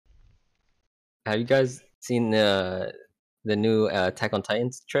Have you guys seen the new Attack on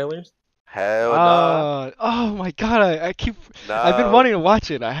Titans trailers? Hell nah. Oh my God, I've been No. wanting to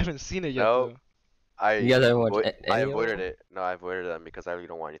watch it. I haven't seen it yet No. though. You guys haven't watched I any of avoided them? it. No, I avoided them because I really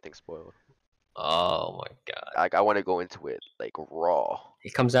don't want anything spoiled. Oh my God. Like I want to go into it like raw.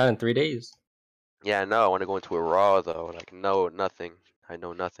 It comes out in 3 days. Yeah, no, I want to go into it raw though. Like no, nothing. I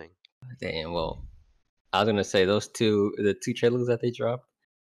know nothing. Damn, well, I was gonna say the two trailers that they dropped.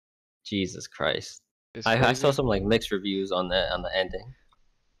 Jesus Christ. It's I saw crazy. some like mixed reviews on the ending,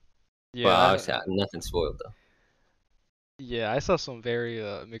 but Yeah, obviously nothing spoiled though. yeah, I saw some very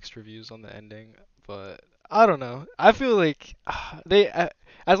mixed reviews on the ending, but I don't know. I feel like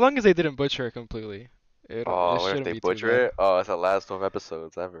as long as they didn't butcher it completely, it Oh, what if shouldn't they be too bad. butcher it? Oh, it's the last 12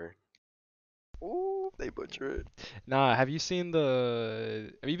 episodes ever. Ooh, they butcher it. Nah, have you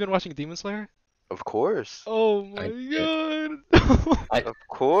been watching Demon Slayer? Of course. Oh I my did. God. I Of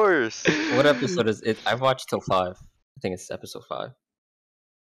course. What episode is it? I've watched till 5. I think it's episode 5.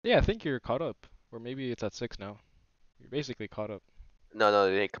 Yeah, I think you're caught up, or maybe it's at 6 now. You're basically caught up. No, no,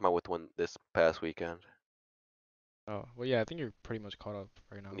 they didn't come out with one this past weekend. Oh, well, yeah, I think you're pretty much caught up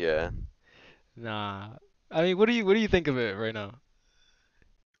right now. Yeah. Nah, I mean, what do you think of it right now?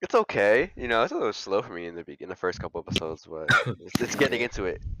 It's okay. You know, it's a little slow for me in the first couple episodes, but it's getting into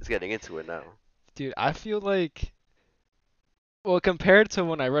it. It's getting into it now. Dude, I feel like, well, compared to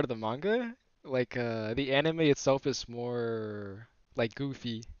when I read the manga, like the anime itself is more like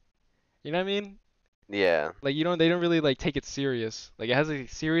goofy. You know what I mean? Yeah. Like they don't really like take it serious. Like it has like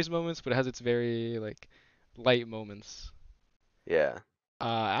serious moments, but it has its very like light moments. Yeah.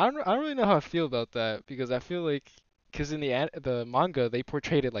 I don't really know how I feel about that because I feel like because in the manga they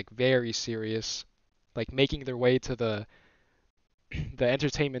portrayed it like very serious, like making their way to the the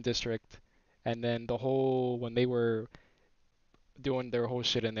entertainment district, and then the whole when they were doing their whole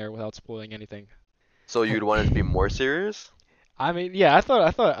shit in there without spoiling anything. So you'd want it to be more serious? I mean, yeah,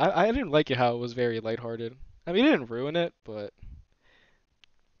 I didn't like it how it was very lighthearted. I mean, it didn't ruin it, but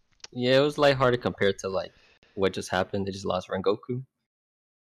Yeah, it was lighthearted compared to like what just happened. They just lost Rengoku,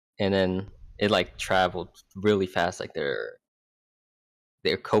 and then it like traveled really fast. Like they're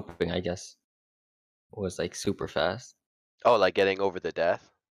coping, I guess, was like super fast. Oh, like getting over the death?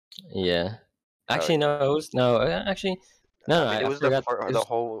 Yeah. Oh Actually, yeah. no, it was no. Actually, no, I no. mean, it I was forgot. the It's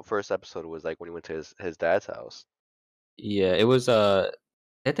whole first episode was like when he went to his dad's house. yeah. It was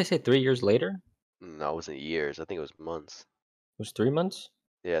did they say 3 years later? It No, it wasn't years. I think it was months. was 3 months.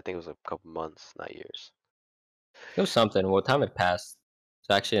 Yeah, I think it was a couple months, not years. It was something. Well, time had passed.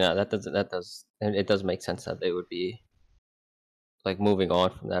 So actually, no, that doesn't. That does. It does make sense that they would be like moving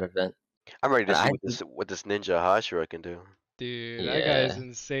on from that event. I'm ready to But see I, what this ninja Hashira can do. dude, that guy is yeah.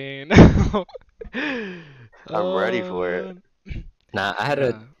 insane. I'm ready Oh for it. man. Nah, I had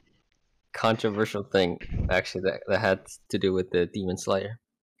a Nah. controversial thing actually that had to do with the Demon Slayer.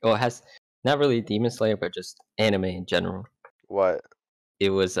 Well, it has not really Demon Slayer, but just anime in general. What? It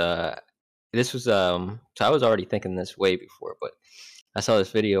was this was so I was already thinking this way before, but I saw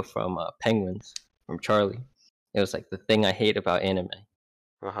this video from Penguins from Charlie. It was like the thing I hate about anime.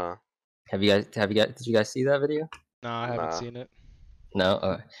 Uh-huh. Did you guys see that video? Nah, I haven't Nah. seen it. No.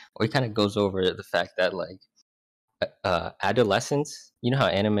 Well, he kind of goes over the fact that like adolescence. You know how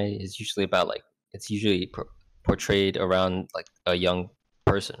anime is usually about like it's usually portrayed around like a young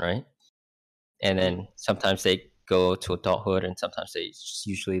person, right? And Mhm. then sometimes they go to adulthood, and sometimes they just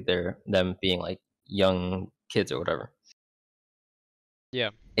usually they're them being like young kids or whatever.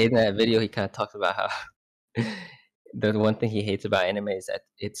 Yeah. In that video, he kind of talks about how the one thing he hates about anime is that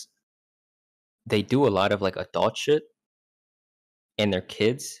they do a lot of like adult shit, and they're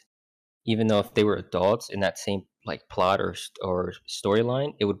kids, even though if they were adults in that same like plot or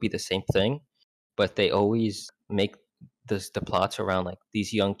storyline, it would be the same thing. But they always make the plots around like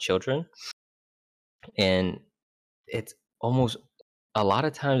these young children, and it's almost a lot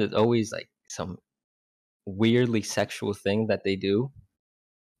of times it's always like some weirdly sexual thing that they do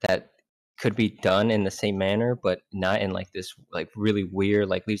that could be done in the same manner, but not in like this like really weird,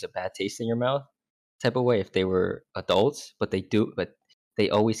 like leaves a bad taste in your mouth type of way if they were adults, but they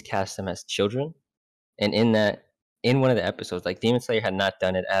always cast them as children. And in one of the episodes, like Demon Slayer had not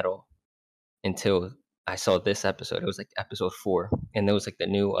done it at all until I saw this episode. It was like episode 4, and there was like the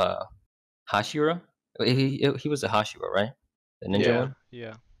new Hashira. He was a Hashira, right? The ninja Yeah. Yeah. one.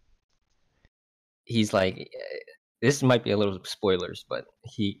 Yeah. He's like this might be a little spoilers, but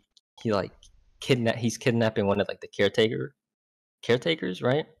he like he's kidnapping one of like the caretakers,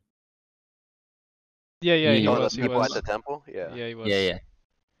 right? Yeah. Yeah. You He know Oh, what the was. I'm He talking people at was. the about? temple? Yeah. Yeah. He Yeah, was. yeah.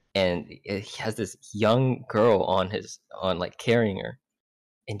 And he has this young girl on like carrying her,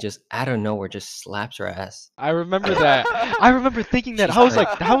 and just out of nowhere just slaps her ass. I remember that. I remember thinking that. She's I was like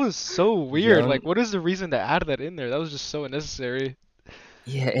like, that was so weird. young. Like, what is the reason to add that in there? That was just so unnecessary.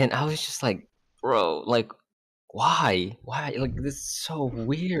 Yeah, and I was just like, bro, like, why? Why? Like, this is so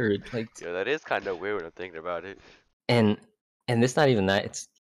weird. Like, Yeah, that is kind of weird when I'm thinking about it. and it's not even that.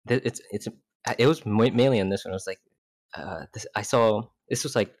 It was mainly in this one. It was like, I saw this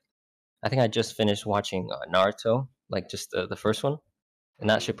was like, I think I just finished watching Naruto, like just the first one, and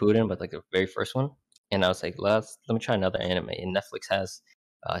not Hmm. Shippuden, but like the very first one. And I was like, let me try another anime. And Netflix has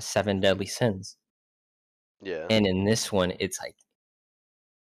Seven Deadly Sins, Yeah. and in this one, it's like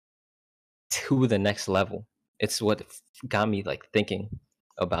to the next level. It's what got me like thinking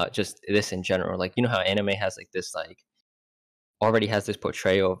about just this in general. Like, you know how anime has like this like already has this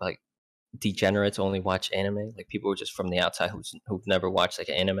portrayal of like degenerates only watch anime, like people just from the outside who've never watched like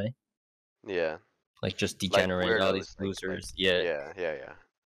an anime, Yeah. like just Like degenerate, all these weirdos. Like losers. Yeah. yeah, yeah, yeah.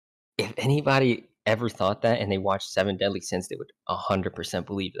 If anybody ever thought that and they watched Seven Deadly Sins, they would 100%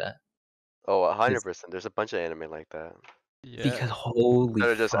 believe that. Oh, Because 100%. There's a bunch of anime like that. Yeah. holy That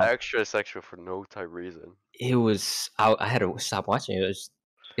are just fuck, extra sexual for no type reason. it was I had to stop watching it.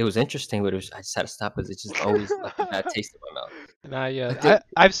 It was interesting, but I just had to stop because it just always left a bad taste in my mouth. Nah, yeah. Like,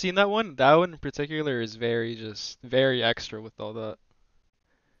 I've seen that one. That one in particular is very extra with all that.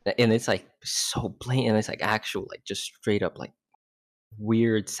 and it's like so blatant. It's like actual, like just straight up like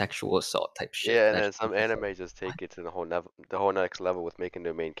weird sexual assault type shit. Yeah, and That then some you're just like, anime just what? take it to the whole next level with making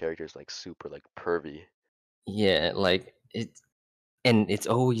their main characters like super like pervy. Yeah, like and it's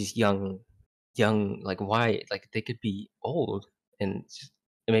always young. Like why? Like they could be old, and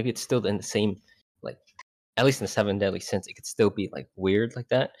and maybe it's still in the same, like at least in the Seven Deadly Sins, it could still be like weird like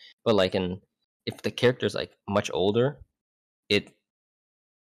that. But like if the character's like much older, it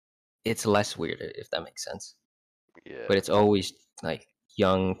it's less weird if that makes sense. But Yeah. it's always like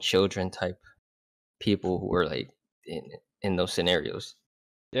young children type people who are like in those scenarios.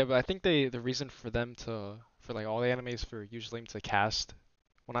 Yeah, but I think the reason for them to for like all the animes for usually to cast,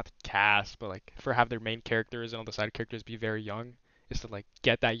 well not to cast, but like for have their main characters and all the side characters be very young is to like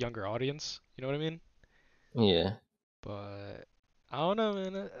get that younger audience. You know what I mean? Yeah. But I don't know,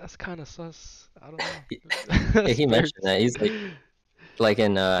 man. That's kind of sus. I don't know. Yeah, That's he very. mentioned that. He's like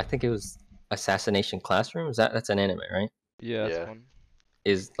in I think it was Assassination Classroom. That's an anime, right? Yeah, that's Yeah. one.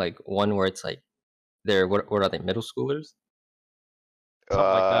 Is like one where it's like they're what are they, middle schoolers? Something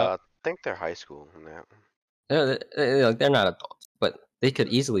like that. I think they're high school in that. They're not adults, but they could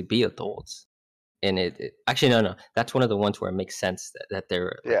easily be adults. And actually no, that's one of the ones where it makes sense that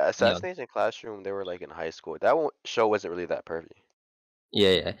they're like Yeah, young. Assassination Classroom, they were like in high school. That one show wasn't really that pervy.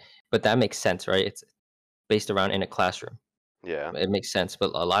 Yeah, but that makes sense, right? It's based around in a classroom. Yeah. It makes sense,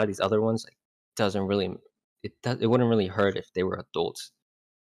 but a lot of these other ones like doesn't really it wouldn't really hurt if they were adults.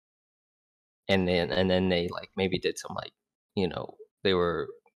 And then they like maybe did some like, they were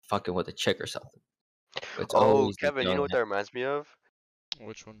fucking with a chick or something. But it's Oh, always these Kevin, you know young. what that reminds me of?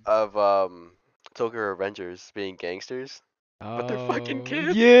 Which one? Of Tokyo Revengers being gangsters, but they're fucking Oh,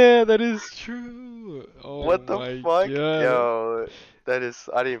 kids. yeah, that is true. Oh What the my fuck? God. Yo, that is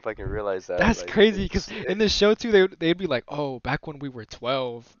I didn't fucking realize that. That's Like crazy because it's in the show too, they'd be like, "Oh, back when we were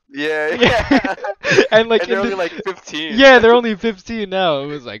 12." yeah, Yeah. yeah. And like And they're in only the like 15. yeah, they're only 15 now. It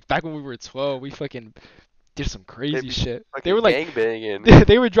was like back when we were 12, we fucking did some They'd crazy be shit. They fucking were like gang banging.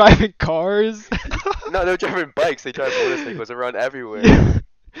 they were driving cars. No, they're driving bikes. They drive motorcycles around everywhere. Yeah.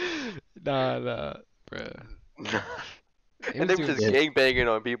 Nah, bruh. They And was they were doing just Yeah. gang banging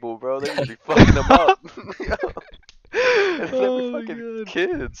on people, bro. They would be fucking them up. And they were Oh my fucking God.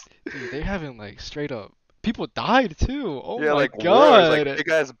 kids. Dude, they're having like straight up people died too. Oh Yeah, my like wars, like God. big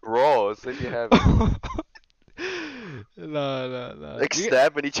ass brawls they be having. Nah. Like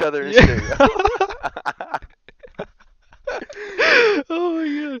stabbing each other and Yeah. shit. Oh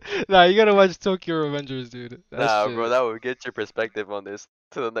my God. Nah, you gotta watch Tokyo Revengers, dude. That Nah, bro, shit. that would get your perspective on this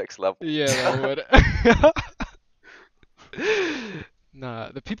to the next level. Yeah, that would.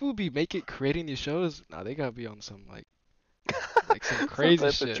 Nah, the people who be creating these shows, nah, they gotta be on some like some Some crazy type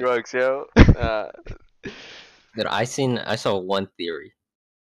of shit. drugs, yo. That I saw one theory,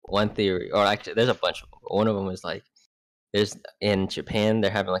 or actually there's a bunch of them. But one of them is like there's in Japan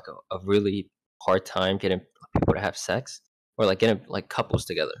they're having like a really hard time getting people to have sex or like getting like couples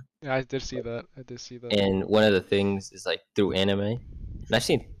together. Yeah, I did see that. I did see that. And one of the things is like through anime, and I've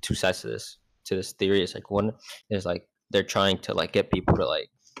seen two sides to this theory. It's like one is like they're trying to like get people to like,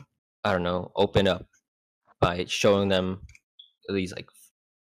 I don't know, open up by showing them these like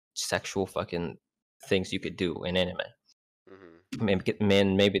sexual fucking things you could do in anime. Mhm.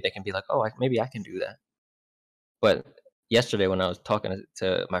 Maybe they can be like, oh, maybe I can do that. But yesterday when I was talking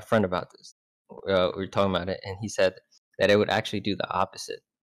to my friend about this, we were talking about it, and he said that it would actually do the opposite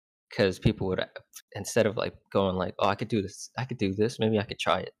because people would instead of like going like, oh, I could do this, maybe I could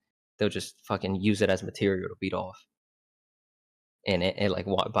try it. They'll just fucking use it as material to beat off, and like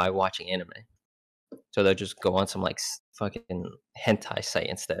by watching anime. So they'll just go on some like fucking hentai site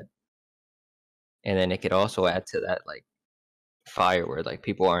instead, and then it could also add to that like fire where like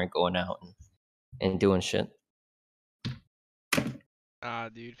people aren't going out and doing shit. Ah,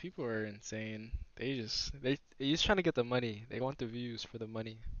 dude, people are insane. They just trying to get the money. They want the views for the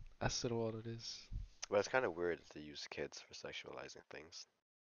money. That's what all it is. But it's kind of weird to use kids for sexualizing things.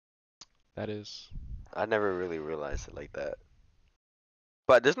 That is. I never really realized it like that.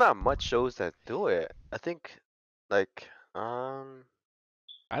 But there's not much shows that do it. I think, like,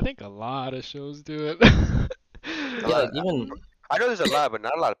 I think a lot of shows do it. a Yeah, lot. like even I know there's a lot, but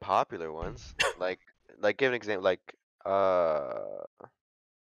not a lot of popular ones. Give an example. Like,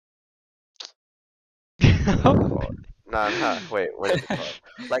 what is it called? Nah. Wait, what is it called?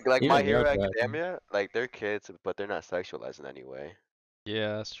 Like My even Hero Naruto, I think. Academia. Like, they're kids, but they're not sexualized in any way.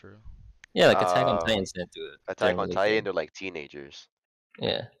 Yeah, that's true. Yeah, like Attack on Uh, Titans didn't do it. Attack Didn't on really Titan, do they're like teenagers. it.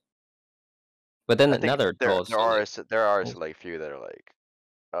 Yeah, but then I now think they're there adults. there So are like, s- there are oh, like few that are like,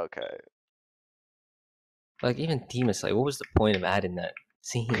 okay, like even Demon Slayer. What was the point of adding that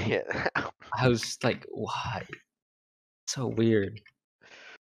scene? yeah. I was like, why? So weird.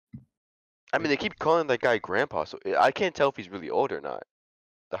 I mean, they keep calling that guy grandpa, so I can't tell if he's really old or not.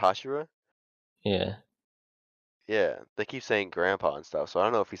 The Hashira? Yeah, Yeah, they keep saying grandpa and stuff, so I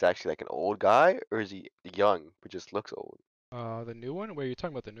don't know if he's actually like an old guy or is he young but just looks old. The new one? Wait, you're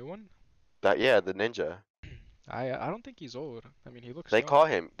talking about the new one? Yeah, the ninja. I don't think he's old. I mean, he looks They young. call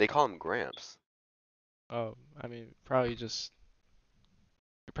him Gramps. Oh, I mean,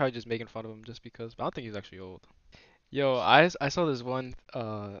 you're probably just making fun of him just because. But I don't think he's actually old. Yo, I saw this one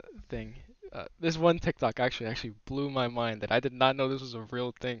thing. This one TikTok actually blew my mind that I did not know this was a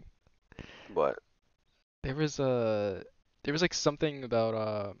real thing. But There was like something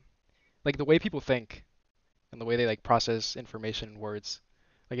about like the way people think and the way they like process information in words.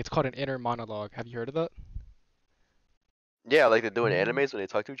 Like it's called an inner monologue. Have you heard of that? yeah, like they're doing animes when they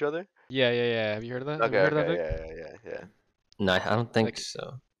talk to each other. Yeah. Have you heard of that? Have you Okay, heard of that, okay, Vic? yeah. no, I don't think Like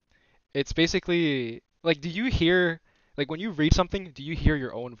so. it's basically like do you hear like when you read something, do you hear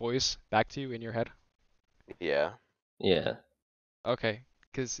your own voice back to you in your head? Yeah. Yeah, Okay,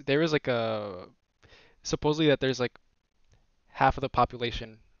 because there is like a supposedly that there's like half of the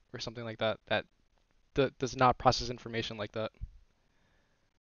population or something like that that does not process information like that.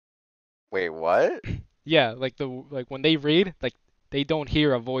 Wait, what? Yeah, like when they read, like they don't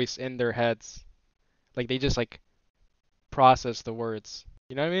hear a voice in their heads. Like they just like process the words.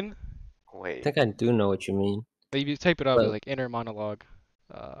 You know what I mean? I Wait. think I do know what you mean. Like if you type it up, it's But like inner monologue.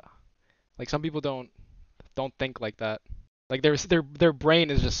 Uh, like some people don't think like that. Like their brain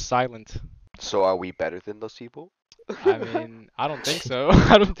is just silent. So are we better than those people? I mean, I don't think so.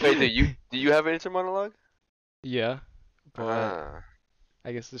 I don't. Wait, do you have an inner monologue? Yeah, but Ah.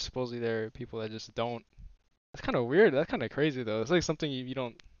 I guess there's supposedly there are people that just don't. That's kind of weird. That's kind of crazy though. It's like something you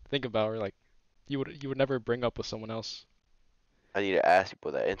don't think about or like you would never bring up with someone else. I need to ask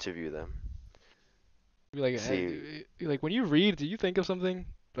people that interview them. Be like, See, like when you read, do you think of something?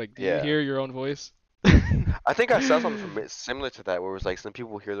 Like, do you yeah. hear your own voice? I think I saw something from similar to that, where it was like some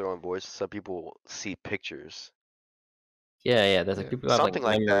people hear their own voice, some people see pictures, yeah, there's like Yeah. people who have like something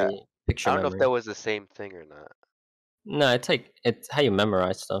like that. picture I don't know if that memory. was the same thing or not. No, it's how you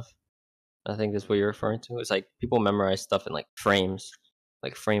memorize stuff. I think that's what you're referring to. It's like people memorize stuff in like frames,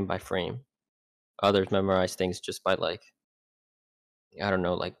 like frame by frame. Others memorize things just by like I don't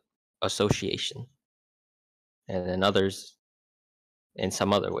know, like association, and then others in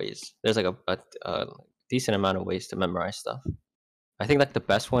some other ways. There's like a decent amount of ways to memorize stuff. I think like the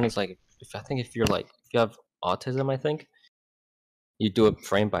best one is like if you're like if you have autism, I think you do it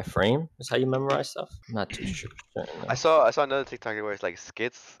frame by frame. Is how you memorize stuff. I'm not too sure. Certain, I though. saw another TikTok where it's like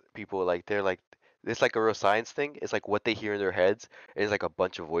skits. People like they're like it's like a real science thing. It's like what they hear in their heads is like a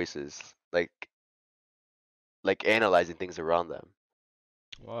bunch of voices, like analyzing things around them.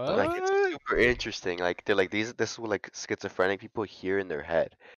 Like it's What? super interesting. Like they're like this is what like schizophrenic people hear in their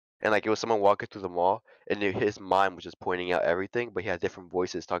head. And like it was someone walking through the mall and his mind was just pointing out everything, but he had different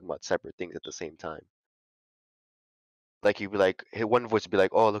voices talking about separate things at the same time. Like he'd be like one voice would be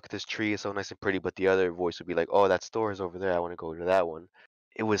like, "Oh, look at this tree, it's so nice and pretty," but the other voice would be like, "Oh, that store is over there. I want to go to that one."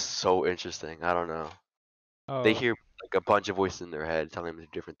 It was so interesting. I don't know. They Oh, hear like a bunch of voices in their head telling them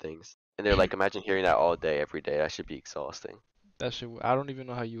different things. And they're like, imagine hearing that all day, every day. That should be exhausting. that shit. I don't even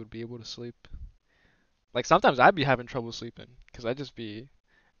know how you would be able to sleep. Like sometimes I'd be having trouble sleeping because I'd be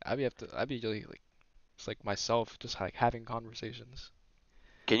really like it's like myself just like having conversations,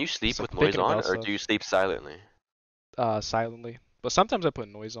 Can you just sleep like with noise thinking on, about or do stuff you sleep silently? silently. But sometimes I put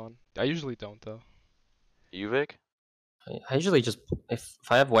noise on. I usually don't though. You, Vic? I usually just if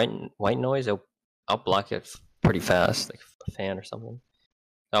I have white noise, I'll block it pretty fast, like a fan or something.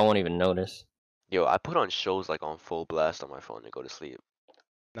 I won't even notice. Yo, I put on shows like on full blast on my phone to go to sleep.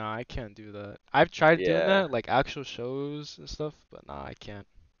 Nah, I can't do that. I've tried doing Yeah. that, like actual shows and stuff, but nah, I can't.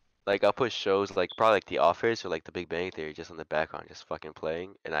 Like I'll put shows like probably like The Office or like The Big Bang Theory just in the background, just fucking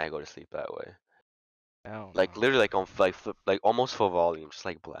playing, and I go to sleep that way. I don't Like know. literally like on like almost full volume, just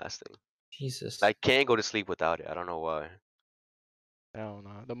like blasting. Jesus. I can't go to sleep without it. I don't know why. I don't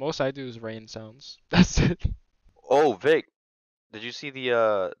know. The most I do is rain sounds. That's it. Oh, Vic, did you see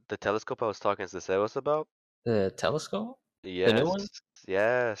the telescope I was talking to Sebas about? The telescope? The new Yes, one?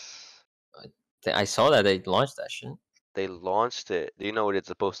 yes. I saw that they launched that shit. They launched it. Do you know what it's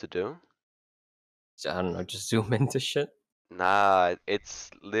supposed to do? I don't know, just zoom into shit. Nah,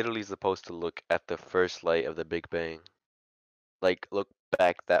 it's literally supposed to look at the first light of the Big Bang. Like look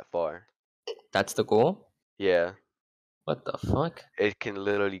back that far. That's the goal? Yeah. What the fuck? It can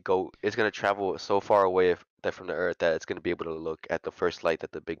literally go, it's gonna travel so far away that from the Earth that it's gonna be able to look at the first light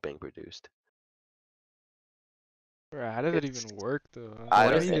that the Big Bang produced. Bro, how does it It's even work though? I What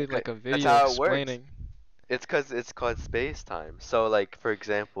I don't is needed it? like a that's video how it works. explaining. It's cause it's called space time. So like for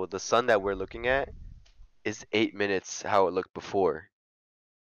example, the sun that we're looking at is 8 minutes how it looked before.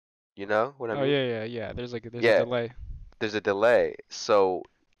 You know what I Oh mean? yeah. There's a Yeah, delay. there's a delay. So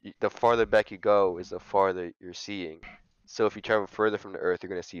the farther back you go is the farther you're seeing. So if you travel further from the Earth, you're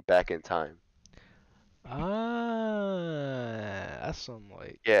gonna see back in time. That's some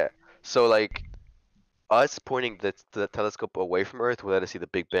like Yeah. So like us pointing the telescope away from Earth will let us see the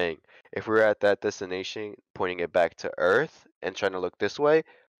Big Bang. If we're at that destination, pointing it back to Earth and trying to look this way,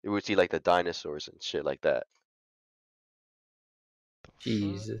 we would see like the dinosaurs and shit like that. the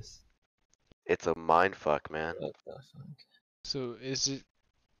fuck. Jesus. It's a mind fuck, man. What the fuck? So is it?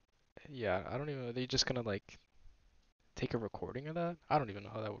 Yeah, I don't even know. Are they just gonna like take a recording of that? I don't even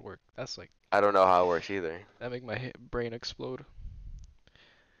know how that would work. That's like I don't know how it works either. that make my brain explode.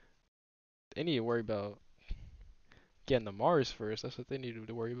 They need to worry about getting to Mars first. That's what they need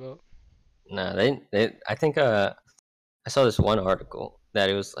to worry about. Nah, they I think I saw this one article that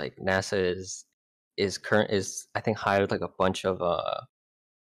it was like NASA is I think hired like a bunch of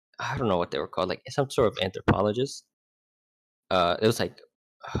I don't know what they were called, like some sort of anthropologists. It was like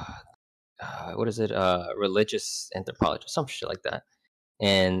what is it? Religious anthropologist, some shit like that.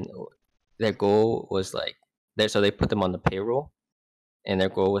 And their goal was like so they put them on the payroll, and their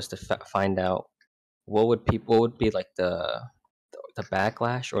goal was to find out what would be like the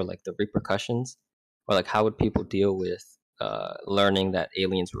backlash or like the repercussions, or like how would people deal with learning that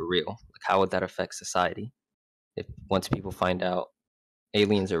aliens were real? Like how would that affect society if once people find out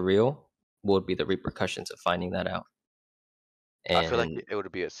aliens are real? What would be the repercussions of finding that out? I feel like And it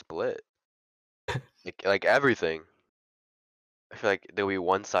would be a split. Like everything. I feel like there'll be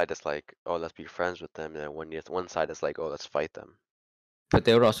one side that's like, oh, let's be friends with them, and then one side that's like, oh, let's fight them. but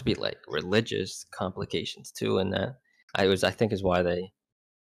there would also be like religious complications too, and that I think is why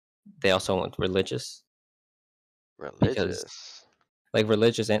they also went religious, because Religious. like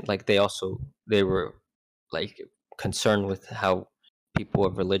religious and like they were like concerned with how people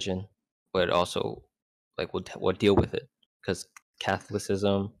of religion would also like would deal with it, because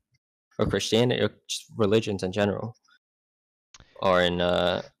Catholicism or Christianity or just religions in general are in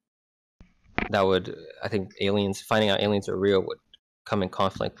that would I think aliens finding out aliens are real would come in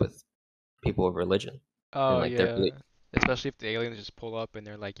conflict with people of religion and Oh like their yeah. belief. Especially if the aliens just pull up and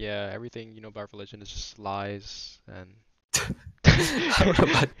they're like, yeah, everything you know about religion is just lies and I don't know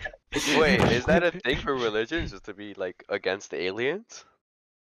about Wait, is that a thing for religions, just to be like against aliens?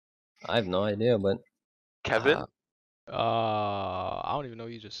 I have no idea, but Kevin, I don't even know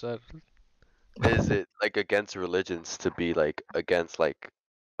what you just said. is it like against religions to be like against like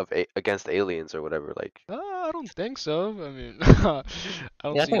against aliens or whatever? Like, I don't think so. I mean, I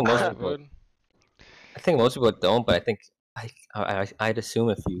don't yeah, see why it would. I think most people don't, but I think I'd assume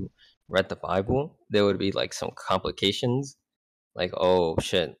if you read the Bible, there would be like some complications, like oh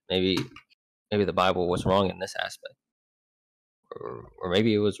shit, maybe the Bible was wrong in this aspect, or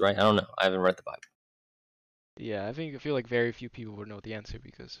maybe it was right. I don't know. I haven't read the Bible. Yeah, I feel like very few people would know the answer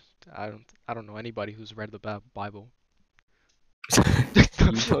because I don't know anybody who's read the Bible.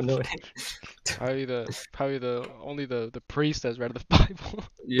 You don't know it. Probably the only the priest has read the Bible.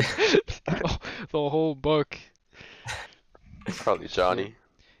 Yeah. The whole book. probably Johnny.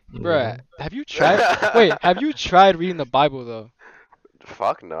 Bruh, Yeah. have you tried? Wait, have you tried reading the Bible though?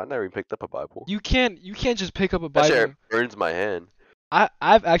 Fuck no, I never even picked up a Bible. You can't just pick up a That shit Bible. burns my hand.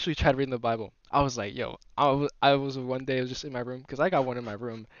 I've actually tried reading the Bible. I was like, yo, I was one day I was just in my room because I got one in my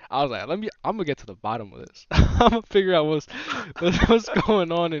room. I was like, I'm gonna get to the bottom of this. I'm gonna figure out what's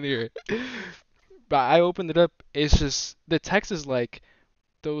going on in here. But I opened it up. It's just the text is like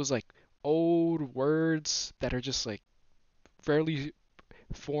those like old words that are just like fairly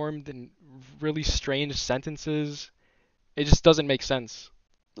formed in really strange sentences. It just doesn't make sense.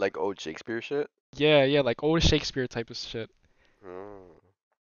 Like old Shakespeare shit. Yeah, like old Shakespeare type of shit. Mm.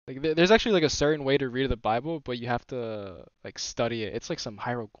 Like there's actually like a certain way to read the Bible, but you have to like study it. It's like some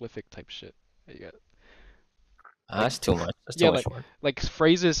hieroglyphic type shit. that you got. Like That's too much. That's too yeah, much work. like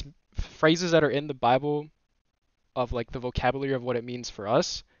phrases that are in the Bible of like the vocabulary of what it means for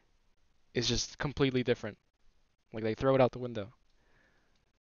us is just completely different. Like they throw it out the window.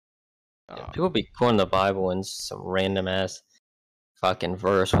 Yeah, Um, people be quoting the Bible in some random ass fucking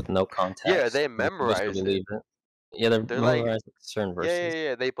verse with no Yeah, context. they You're supposed to memorize it. believe it. Yeah, they're They're like, memorizing certain verses.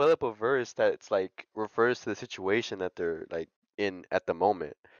 yeah. They put up a verse that's like refers to the situation that they're like in at the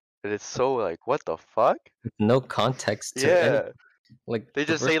moment. And it's so like, what the fuck? With no context to any. Yeah. Like They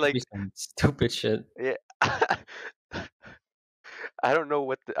the just verse say could be like, some stupid shit. yeah. I don't know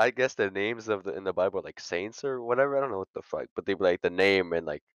what I guess the names of the in the Bible are like saints or whatever. I don't know what the fuck, but they be like the name and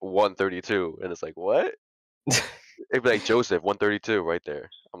like 132, and it's like what? It'd be like Joseph 132 right there.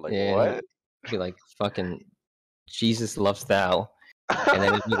 I'm like, Yeah, what? be like fucking Jesus loves thou, and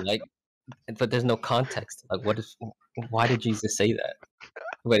then it'd be like, but there's no context. Like, why did Jesus say that?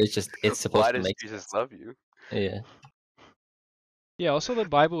 But it's Why supposed to does make Jesus sense. love you? Yeah, yeah, also the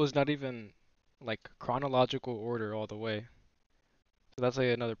Bible is not even like chronological order all the way. So that's like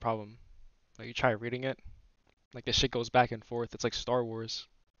another problem. Like you try reading it, like this shit goes back and forth. It's like Star Wars.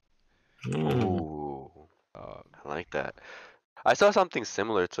 mm. Ooh, Um, I like that. I saw something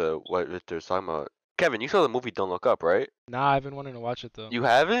similar to what Victor's talking about. Kevin, you saw the movie Don't Look Up, right? nah, I've been wanting to watch it though. You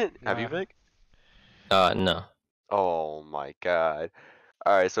haven't? Have you, Nah. Vic? No. Oh my God.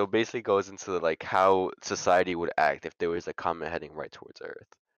 All right, so it basically goes into like how society would act if there was a comet heading right towards Earth.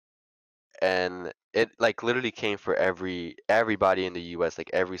 And it like literally came for everybody in the US, like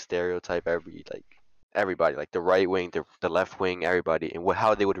every stereotype, every like everybody, like the right wing, the left wing, everybody, and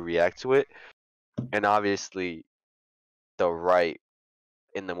how they would react to it. And obviously, the right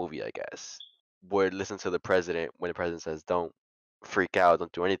in the movie, I guess, would listen to the president when the president says, "Don't freak out,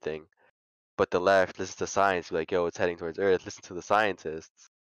 don't do anything." But the left listens to science, be like, "Yo, it's heading towards Earth." Listen to the scientists.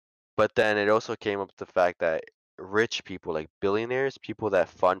 But then it also came up with the fact that rich people, like billionaires, people that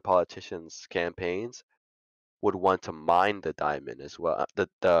fund politicians' campaigns, would want to mine the diamond as well,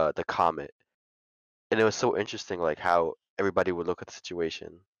 the comet. And it was so interesting, like how everybody would look at the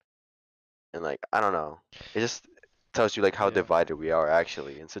situation, and like I don't know, it just tells you like how Yeah. divided we are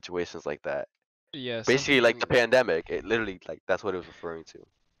actually in situations like that. Yeah, some Basically, like the people. pandemic, it literally like that's what it was referring to.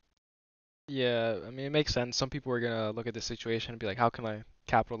 Yeah, I mean it makes sense. Some people are gonna look at this situation and be like, how can I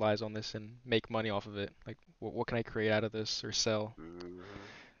capitalize on this and make money off of it? Like, what can I create out of this or sell? Mhm.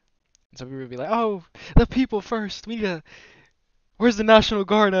 And some people would be like, oh, the people first. We need to. Where's the National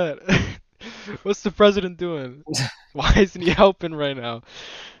Guard at? What's the president doing? Why isn't he helping right now?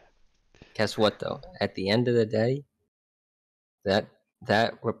 Guess what though? At the end of the day, that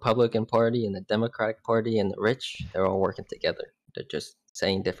that Republican Party and the Democratic Party and the rich, they're all working together. They're just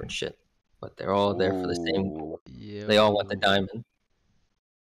saying different shit, but they're all there for the same Ooh, goal. They all want the Yo, diamond.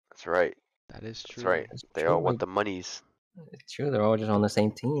 that's right. that is That's true. right. It's They all true. want the monies It's true. They're all just on the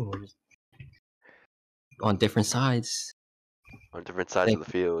same team. We're just on different sides. on different sides of Think,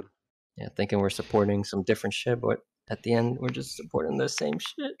 the field. yeah, thinking we're supporting some different shit, but at the end, we're just supporting the same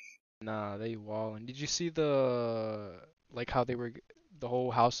shit. Nah, they wallin'. Did you see like how the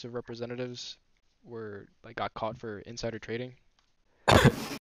whole House of Representatives were like got caught for insider trading? I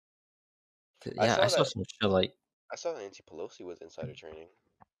Yeah, I saw saw that. some shit like I saw that Nancy Pelosi was insider trading.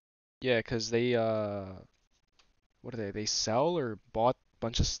 Yeah, 'cause they what are they? They sell or bought a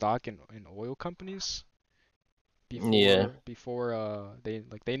bunch of stock in oil companies yeah, before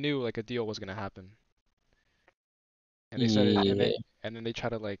they knew like a deal was gonna happen. And they said it, yeah, and then they try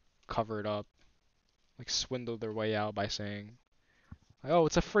to like cover it up, like swindle their way out by saying, like, "Oh,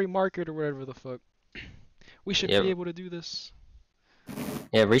 it's a free market or whatever the fuck. We should be yeah, able to do this."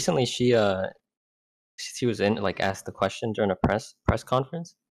 yeah. Recently, she was in like asked the question during a press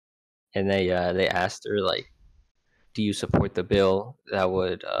conference, and they asked her like, "Do you support the bill that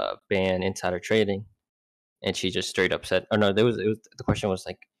would ban insider trading?" And she just straight up said, "Oh no, there was it was the question was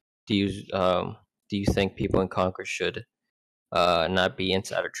like, do you think people in Congress should not be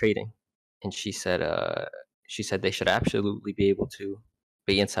insider trading, and she said they should absolutely be able to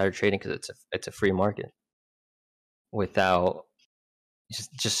be insider trading because it's a free market without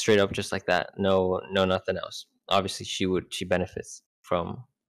just straight up just like that, no nothing else. Obviously, she benefits from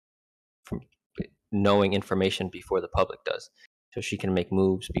knowing information before the public does, so she can make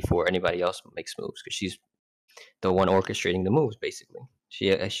moves before anybody else makes moves because she's the one orchestrating the moves. Basically,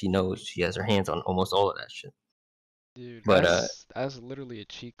 she knows, she has her hands on almost all of that shit. Dude, But that's literally a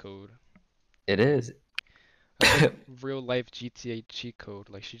cheat code. it is. That's like real life GTA cheat code.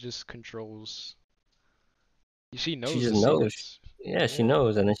 Like she just controls. She She knows just the knows. secrets. Yeah, she Yeah.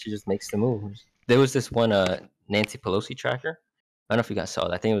 knows, and then she just makes the moves. There was this one Nancy Pelosi tracker. I don't know if you guys saw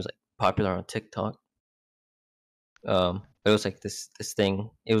that. I think it was like popular on TikTok. It was like this thing.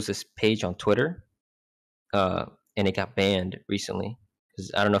 It was this page on Twitter. And it got banned recently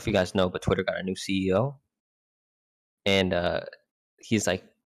because I don't know if you guys know, but Twitter got a new CEO, and he's like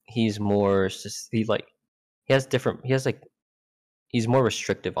he's more just he has different he has like he's more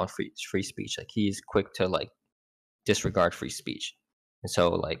restrictive on free speech. Like he's quick to like disregard free speech. And so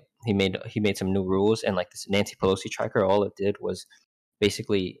like he made some new rules, and like this Nancy Pelosi tracker, all it did was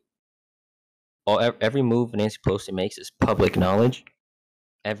basically every move Nancy Pelosi makes is public knowledge,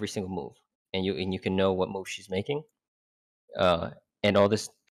 every single move, and you can know what move she's making. And all this,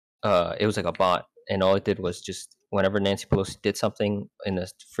 it was like a bot, and all it did was just whenever Nancy Pelosi did something in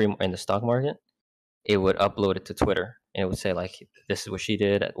the stock market, it would upload it to Twitter, and it would say like, "This is what she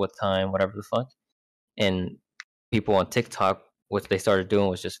did at what time, whatever the fuck." And people on TikTok, what they started doing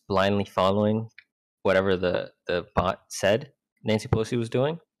was just blindly following whatever the bot said Nancy Pelosi was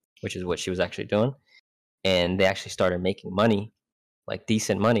doing, which is what she was actually doing, and they actually started making money, like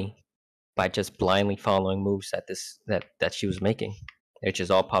decent money, by just blindly following moves that she was making, which is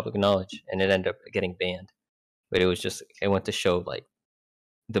all public knowledge, and it ended up getting banned. But it went to show like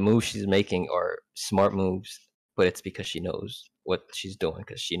the moves she's making are smart moves, but it's because she knows what she's doing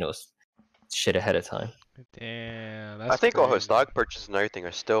because she knows shit ahead of time. Damn, I that's think all her crazy. stock purchases and everything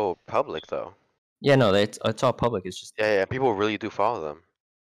are still public though. Yeah, no, it's all public. It's just Yeah, people really do follow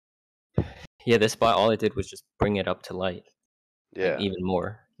them. yeah, this bot, all it did was just bring it up to light, like Yeah. even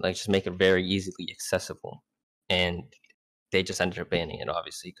more, like just make it very easily accessible, and they just ended up banning it,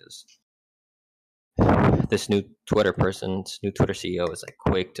 obviously, because this new Twitter CEO is like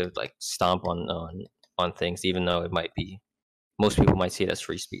quick to like stomp on things, even though it might be most people might see it as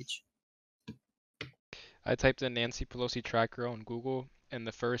free speech. I typed in Nancy Pelosi tracker on Google, and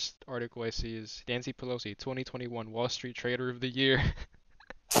the first article I see is Nancy Pelosi 2021 Wall Street Trader of the Year.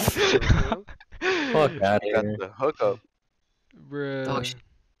 Mhm. Fuck out Got here. the hookup. Dog, Bruh. she's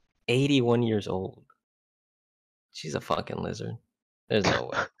 81 years old. She's a fucking lizard. There's no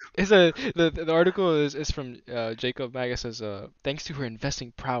way. The article is from Jacob Magus. Says thanks to her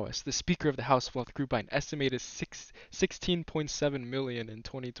investing prowess, the Speaker of the House wealth grew by an estimated 16.7 million in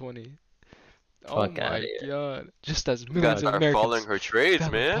 2020. Oh Fuck out my here. god! Just as We gotta millions of start following Americans her trades, fell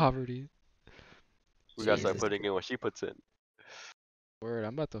in man. poverty. We gotta start Jesus. putting in what she puts in. Word,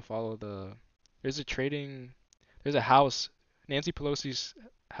 I'm about to follow There's There's a house, Nancy Pelosi's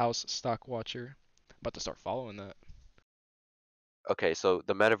house stock watcher. I'm about to start following that. Okay, so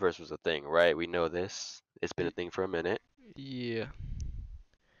the metaverse was a thing, right? We know this. It's been a thing for a minute. Yeah.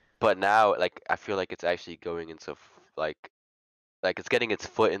 But now, like, I feel like it's actually going into like it's getting its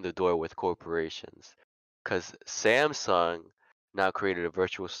foot in the door with corporations. Cause Samsung now created a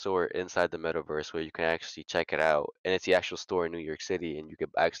virtual store inside the metaverse where you can actually check it out, and it's the actual store in New York City, and you can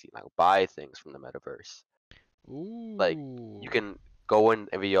actually like buy things from the metaverse. Like, you Ooh. can go in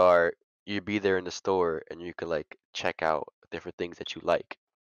VR, you be there in the store, and you can like check out different things that you like,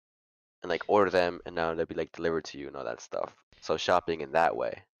 and like order them, and now they'll be like delivered to you and all that stuff. So shopping in that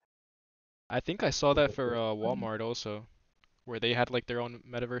way. I think I saw that for Walmart also, where they had like their own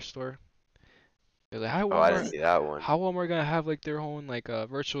metaverse store. They're like, Oh, I didn't see that one. How Walmart gonna have like their own like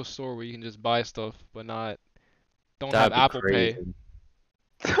virtual store where you can just buy stuff but don't have That'd be Apple Pay? crazy.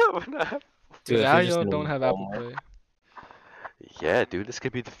 Dude, Dude, if how you're just y'all in don't have Apple Walmart, Pay? Yeah, dude, this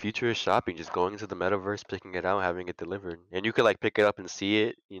could be the future of shopping. Just going into the metaverse, picking it out, having it delivered, and you could like pick it up and see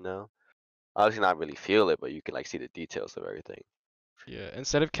it. You know, obviously not really feel it, but you can like see the details of everything. Yeah,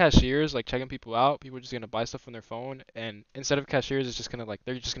 instead of cashiers like checking people out, people are just gonna buy stuff on their phone, and instead of cashiers, it's just gonna like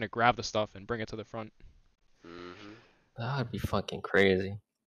they're just gonna grab the stuff and bring it to the front. Mhm. that'd be fucking crazy.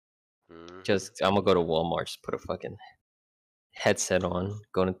 Mhm. Just I'm gonna go to Walmart, just put a fucking headset on,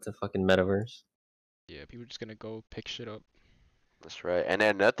 go into the fucking metaverse. Yeah, people are just gonna go pick shit up. That's right. And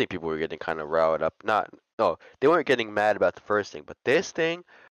then another thing people were getting kind of riled up. Not, no, they weren't getting mad about the first thing, but this thing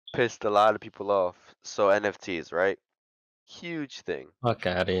pissed a lot of people off. So NFTs, right? Huge thing. Fuck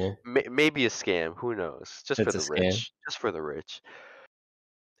out of here. Maybe a scam. Who knows? Just for It's a the scam. rich. Just for the rich.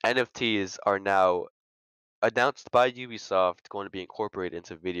 NFTs are now announced by Ubisoft going to be incorporated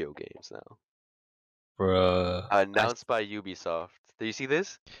into video games now. Bruh. Announced by Ubisoft. Do you see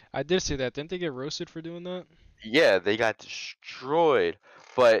this? I did see that. Didn't they get roasted for doing that? Yeah, they got destroyed.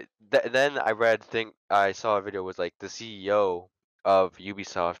 But then I saw a video was like the CEO of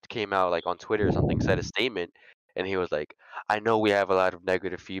Ubisoft came out like on Twitter or something, said a statement, and he was like, "I know we have a lot of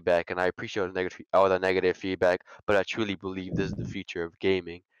negative feedback, and I appreciate all the negative feedback, but I truly believe this is the future of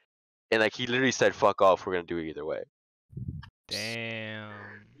gaming." And like he literally said, "Fuck off, we're gonna do it either way." Damn.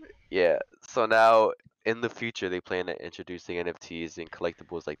 Yeah. So now in the future they plan on introducing NFTs and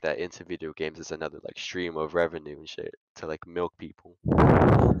collectibles like that into video games as another like stream of revenue and shit to like milk people.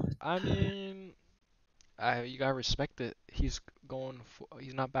 I mean, you gotta respect it. He's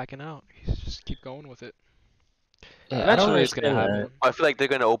he's not backing out. He's just keep going with it. Yeah, I don't Eventually, it's gonna understand that. happen. I feel like they're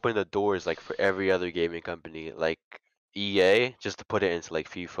gonna open the doors like for every other gaming company, like EA, just to put it into like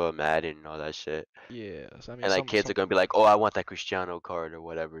FIFA, Madden, and all that shit. Yeah. So, I mean, And like kids are gonna be like, "Oh, I want that Cristiano card or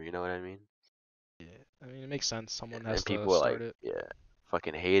whatever." You know what I mean? Yeah. I mean, it makes sense. Someone And has to people are like, start it. yeah,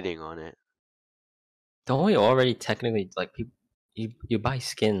 fucking hating on it. Don't we already technically like people? You buy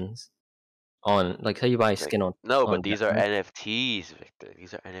skins on like say you buy a Like, skin on. no, on but these are Valorant. NFTs, Victor.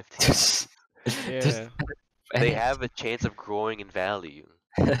 These are NFTs. Just Yeah. They have a chance of growing in value,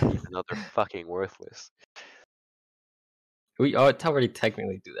 even though they're fucking worthless. we already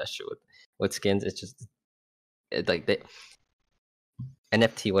technically do that shit with skins. It's just like they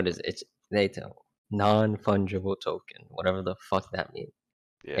NFT. What is it? It's they tell non-fungible token, whatever the fuck that means.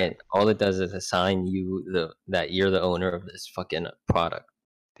 Yeah, And all it does is assign you that you're the owner of this fucking product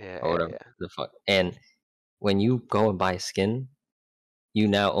yeah, or yeah, whatever yeah. the fuck. And when you go and buy a skin, you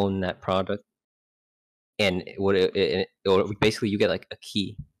now own that product, and basically you get like a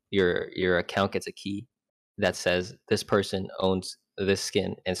key. Your account gets a key that says this person owns this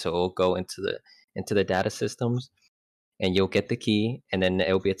skin, and so it'll go into the data systems, and you'll get the key, and then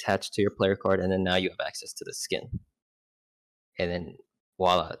it'll be attached to your player card, and then now you have access to the skin, and then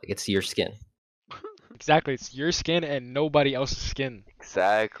voila, it's your skin. Exactly. It's your skin and nobody else's skin.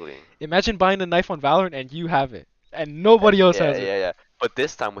 Exactly. Imagine buying a knife on Valorant and you have it, and nobody else Yeah, has it. yeah, yeah. But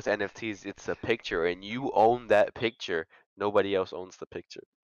this time with NFTs, it's a picture, and you own that picture. Nobody else owns the picture.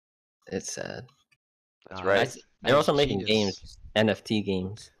 It's sad. That's Nah, right. They're that's also making genius. games, NFT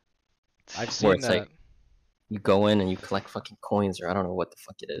games, I've where seen it's that. like you go in and you collect fucking coins, or I don't know what the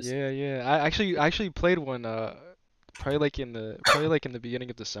fuck it is. Yeah, yeah. I actually played one probably like in the beginning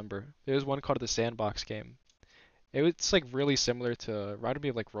of December. There was one called the Sandbox game. It's like really similar to reminded me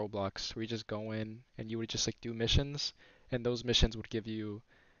of like Roblox, where you just go in and you would just like do missions, and those missions would give you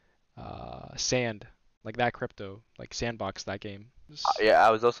sand, like that crypto, like Sandbox that game. Yeah,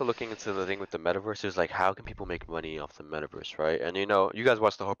 I was also looking into the thing with the metaverse. Is like, how can people make money off the metaverse, right? And you know, you guys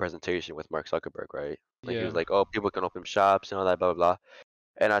watched the whole presentation with Mark Zuckerberg, right? Like he was Yeah. like, "Oh, people can open shops and all that, blah blah blah."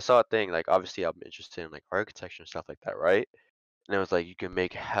 And I saw a thing like, obviously, I'm interested in like architecture and stuff like that, right? And it was like you can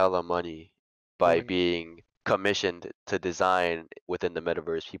make hella money by Building being commissioned to design within the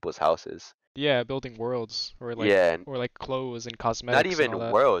metaverse people's houses. Yeah, building worlds Yeah, and or like clothes and not cosmetics and all even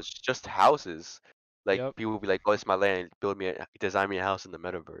that. worlds, just houses. Like Yep. people will be like, "Oh, it's my land. Design me a house in the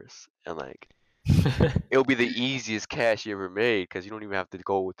metaverse," and like it'll be the easiest cash you ever made because you don't even have to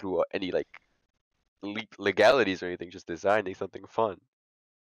go through any like legalities or anything. Just designing something fun.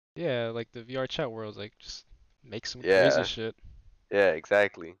 Yeah, like the VR chat worlds, like just make some crazy Yeah, shit. yeah,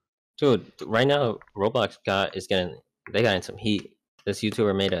 exactly. Dude, right now Roblox they got in some heat. This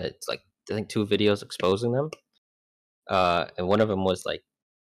YouTuber made it's like I think 2 videos exposing them. And one of them was like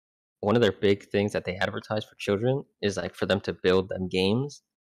one of their big things that they advertise for children is like for them to build them games.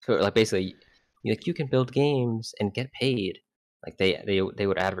 So like basically, like you can build games and get paid. Like they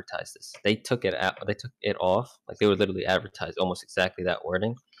would advertise this. They took it out. They took it off. Like they would literally advertise almost exactly that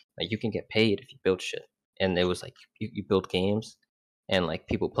wording. Like you can get paid if you build shit. And it was like you build games, and like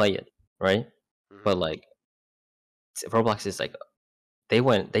people play it, right? Hmm. But like Roblox is like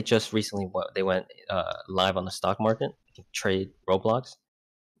they just recently they went live on the stock market. You can trade Roblox.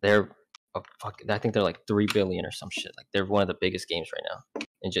 They're I think they're like 3 billion or some shit. Like they're one of the biggest games right now,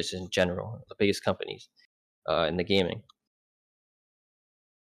 and just in general, the biggest companies in the gaming.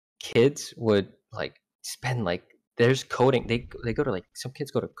 Kids would like spend like there's coding. They go to like some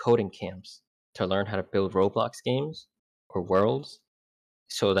kids go to coding camps to learn how to build Roblox games or worlds,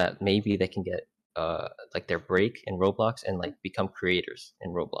 so that maybe they can get like their break in Roblox and like become creators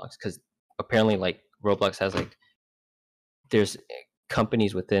in Roblox. Because apparently like Roblox has like there's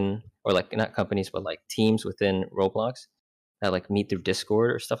companies within, or like not companies but like teams within Roblox that like meet through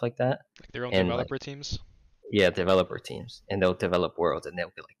Discord or stuff like that, Like their own and like developer teams. yeah, developer teams, and they'll develop worlds, and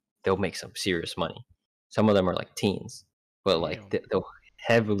they'll make some serious money. Some of them are like teens, but like Damn. they'll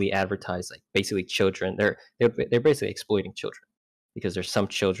heavily advertise like basically children. They're basically exploiting children because there's some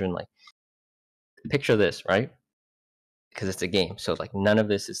children like picture this, right? Because it's a game, so like none of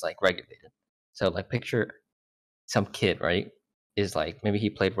this is like regulated. So like picture some kid, right? Is like maybe he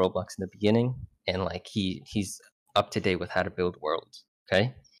played Roblox in the beginning, and like he's up to date with how to build worlds.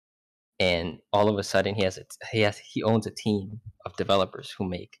 Okay, and all of a sudden he owns a team of developers who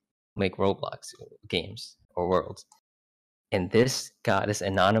make Roblox games or worlds. And this guy, this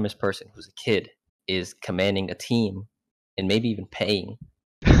anonymous person who's a kid, is commanding a team and maybe even paying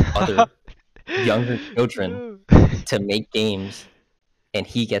other younger children No. to make games, and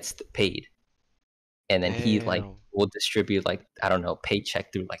he gets paid. And then he like Damn. will distribute like I don't know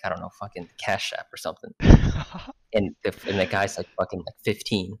paycheck through like I don't know fucking Cash App or something. And the guy's like fucking like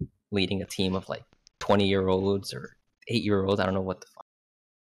 15, leading a team of like 20-year-olds or 8-year-olds. I don't know what the fuck.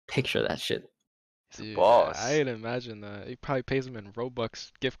 Picture that shit. He's a Dude, boss. I'd imagine that. He probably pays them in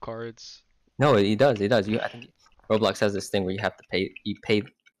Robux gift cards. No, he does. He does. I think Roblox has this thing where you have to pay. You pay.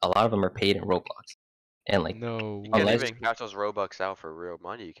 A lot of them are paid in Roblox, and like No You can't unless even way. cash those Robux out for real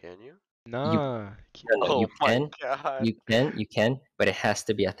money, can you? you Nah. no, Oh you my can god. but it has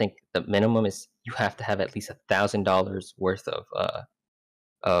to be. I think the minimum is you have to have at least $1,000 worth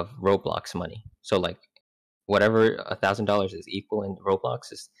of Roblox money. So like whatever $1,000 is equal in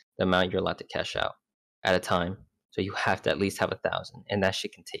Roblox is the amount you're allowed to cash out at a time. So you have to at least have 1,000, and that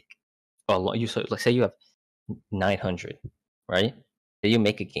shit can take a lot. You so like say you have 900, right? Then you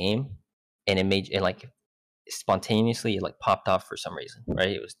make a game, and it like spontaneously it like popped off for some reason, right?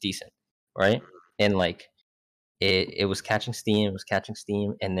 It was decent, right? And like it was catching steam,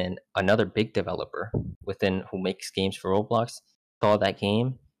 and then another big developer within who makes games for Roblox saw that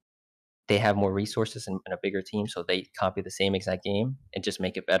game. They have more resources and a bigger team, so they copy the same exact game and just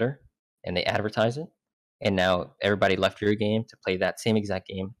make it better, and they advertise it. And now everybody left your game to play that same exact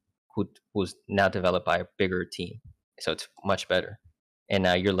game, who was now developed by a bigger team, so it's much better. And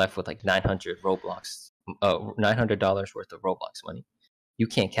now you're left with like 900 $900 worth of Roblox money. You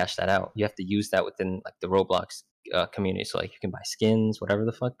can't cash that out. You have to use that within like the Roblox community. So like you can buy skins, whatever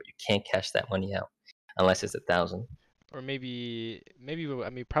the fuck, but you can't cash that money out unless it's 1,000. Or I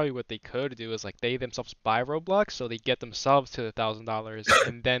mean, probably what they could do is like they themselves buy Roblox, so they get themselves to $1,000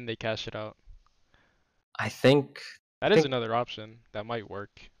 and then they cash it out. I think That I is think another option that might work,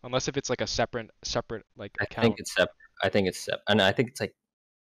 unless if it's like a separate like I think account. it's separate. I think it's separate, and I think it's like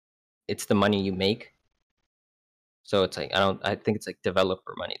it's the money you make. So it's like I think it's like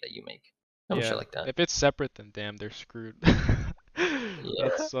developer money that you make. Some shit Yeah, like that. if it's separate, then damn, they're screwed. That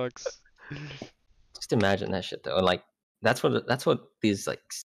Yeah. sucks. Just imagine that shit though. And like that's what these like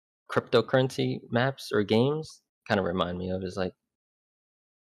cryptocurrency maps or games kind of remind me of is like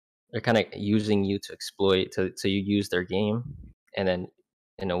they're kind of using you to exploit so you use their game, and then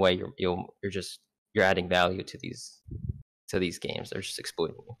in a way you're adding value to these games. They're just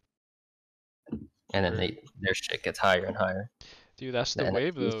exploiting you, and then Mm. their shit gets higher and higher. Dude, that's The the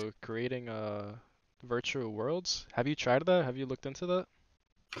wave NFTs. though, creating virtual worlds. Have you tried that? Have you looked into that?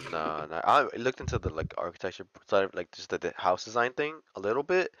 No, no. I looked into the like architecture side of like just the house design thing a little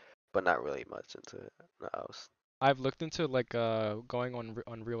bit, but not really much into the house. I've looked into like going on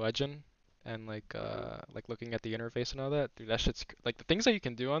Unreal Engine and Hmm. like looking at the interface and all that. Dude, that shit's like the things that you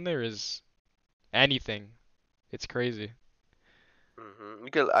can do on there is anything. It's crazy.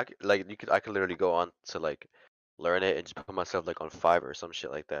 I could literally go on to like learn it and just put myself like on Fiverr or some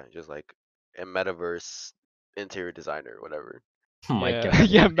shit like that. Just like a metaverse interior designer or whatever. Oh my Yeah, god.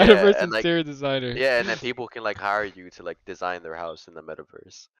 yeah, Yeah, metaverse and like interior designer. yeah, and then people can like hire you to like design their house in the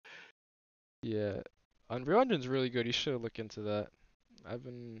metaverse. Yeah, Unreal Engine's really good. You should look into that. I've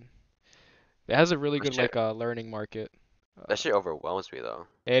been. It has a really That good shit, like learning market. that Uh, shit overwhelms me though.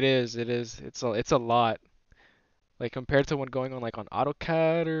 it is, it is. It's a lot. Like compared to when going on like on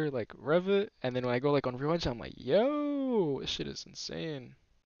AutoCAD or like Revit, and then when I go like on Unreal Engine, I'm like, yo, this shit is insane.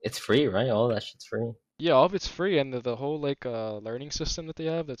 It's free, right? All that shit's free. Yeah, all of it's free, and the whole like learning system that they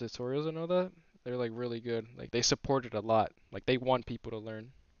have, the tutorials and all that, they're like really good. Like they support it a lot. Like they want people to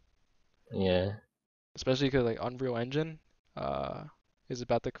learn, Yeah. especially because like Unreal Engine uh is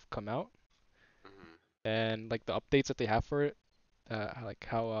about to come out, Hmm. and like the updates that they have for it, like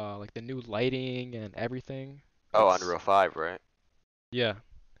how like the new lighting and everything. Oh, It's Unreal 5, right? yeah.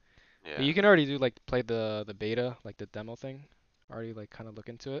 Yeah. You can already do like play the beta, like the demo thing. Already like kind of look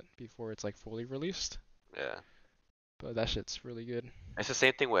into it before it's like fully released. Yeah. But that shit's really good. It's the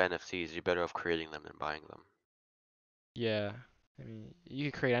same thing with NFTs. You're better off creating them than buying them. Yeah. I mean,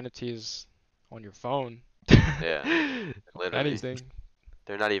 you can create NFTs on your phone. Yeah, literally. Anything.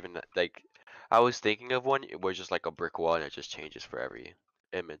 They're not even like. I was thinking of one where just like a brick wall and it just changes for every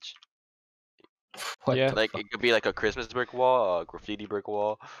image. What Yeah. the Like fuck? it could be like a Christmas brick wall, a graffiti brick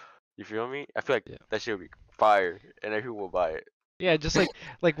wall. You feel me? I feel like Yeah. that shit would be fire, and everyone will buy it. Yeah, just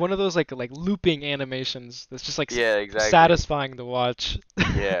like one of those like looping animations that's just like Yeah, exactly. satisfying to watch.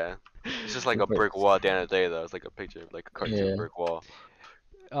 Yeah. It's just like a brick wall at the end of the day, though. It's like a picture, like a cartoon Yeah. brick wall.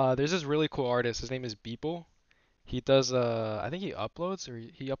 There's this really cool artist. His name is Beeple. He does I think he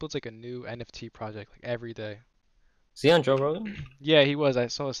uploads like a new NFT project like every day. Is he on Joe Rogan? Yeah, he was. I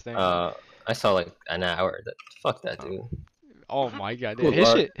saw his thing. Uh, I saw like an hour. Fuck that Oh, dude. oh my God. Yeah, Cool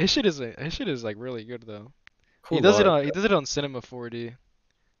art. his shit is like really good though. Cool art. He does it on Cinema 4D.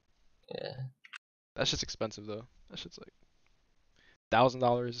 Yeah. That shit's expensive though. That shit's like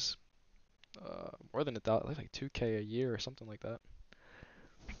 $1,000, more than like 2K a year or something like that.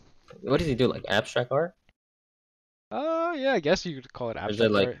 What does he do? Like abstract art? Yeah, I guess you could call it Or is it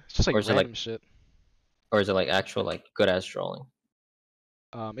abstract art. It's just like or is it random shit. or is it like actual like good ass drawing?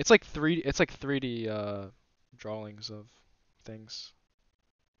 It's like 3D drawings of things.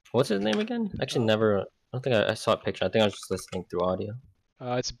 What's his name again? Actually, never. I don't think I saw a picture. I think I was just listening through audio.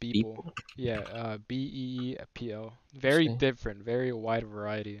 It's Beeple. People. Yeah, Beepl. Very See. different, very wide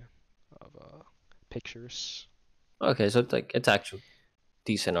variety of pictures. Okay, so it's like it's actual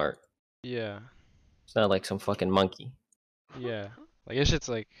decent art. Yeah, It's not like some fucking monkey. yeah. Like it's just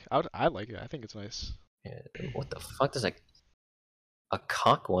like I like it. I think it's nice. Yeah, what the fuck? There's like a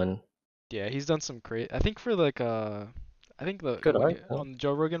cock one. Yeah, he's done some great. I think for like I think Good art. Though. on the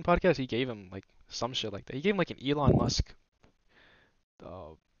Joe Rogan podcast he gave him like some shit like that. He gave him like an Elon Musk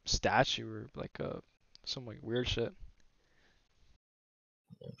uh statue or like some like weird shit.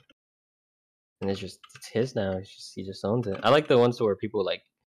 And it's his now. He just owns it. I like the ones where people like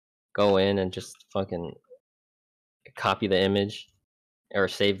go in and just fucking copy the image or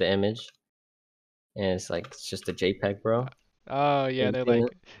save the image, and it's just a JPEG, bro. Oh yeah, You they're seen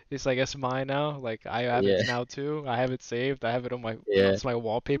like it? it's like it's mine now. Like I have Yeah, it now too. I have it saved. I have it on my yeah, it's my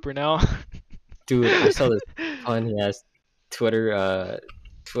wallpaper now. dude. I saw this funny ass Twitter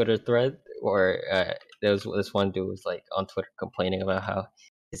Twitter thread where there was this one dude was like on Twitter complaining about how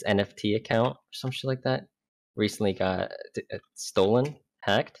his NFT account or some shit like that recently got stolen,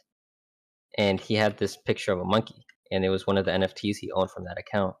 hacked, and he had this picture of a monkey, and it was one of the NFTs he owned from that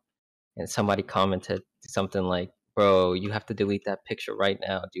account. And somebody commented something like, "Bro, you have to delete that picture right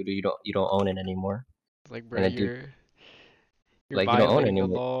now, dude. You don't own it anymore." Like bro, And the dude you're like, "You don't own it violating the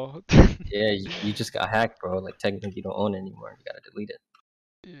anymore." law. Yeah, you just got hacked, bro. Like technically you don't own it anymore. You gotta delete it.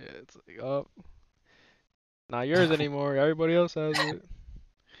 Yeah, it's like oh, not yours anymore. Everybody else has it.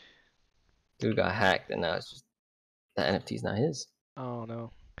 Dude got hacked, and now it's just the NFT's not his, I don't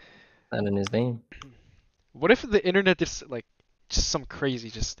know. not in his name. What if the internet just some crazy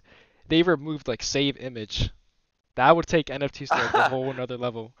just they removed like save image? That would take NFTs to like a whole another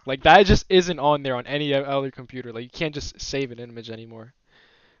level. Like that just isn't on there on any other computer. Like you can't just save an image anymore.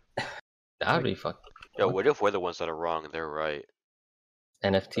 That'd Like be fucking Yo, what what if we're the ones that are wrong and they're right?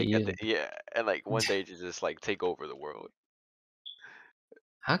 Like, NFT is. yeah, and like one day to just like take over the world.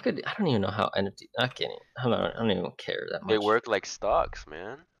 How could I don't even know how NFT. I can't. I don't even care that They much. work like stocks,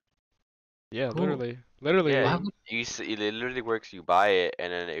 man. yeah, Who? literally Yeah, Why like would it literally works. You buy it,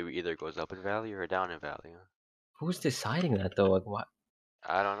 and then it either goes up in value or down in value. who's deciding that though? Like what?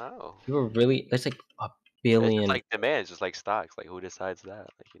 I don't know. People really? There's like a It's just billion like demand. It's just like stocks. Like who decides that?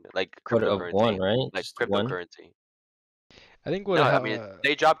 Like like but of one, cryptocurrency. right? Like Just one. cryptocurrency. I think No, I mean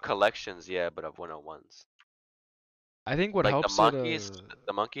they drop collections, yeah, but of one-on-ones. I think what Like helps it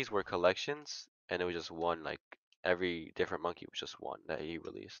the monkeys were collections, and it was just one. Like every different monkey was just one that he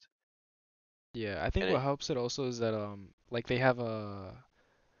released. yeah, I think And what it, helps it also is that like they have I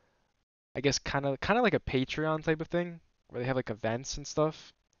guess kind of like a Patreon type of thing where they have like events and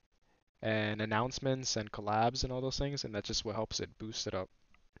stuff and announcements and collabs and all those things and that's just what helps it boost it up.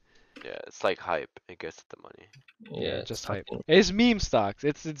 yeah, it's like hype. It gets the money. Yeah, Yeah, it's just hype. fucking It's meme stocks.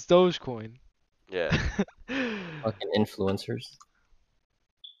 It's Dogecoin. Yeah. influencers.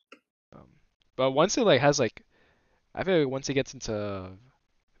 Um, but once it like has like I feel like once it gets into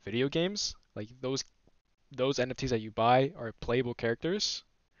video games, like those NFTs that you buy are playable characters.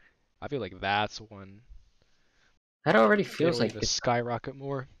 I feel like that's when That already feels it'll like even it's. skyrocket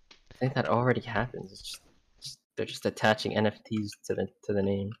more. I think that already happens. It's they're just attaching NFTs to the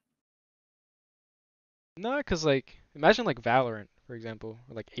name. No, cause like imagine like Valorant, for example,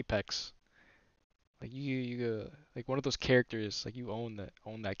 or like Apex. Like like one of those characters, like you own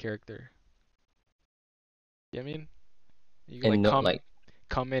that character. You know what I mean? You can like And no, like,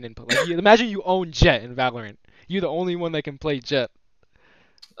 come in and play. Like, imagine you own Jet in Valorant. You're the only one that can play Jet.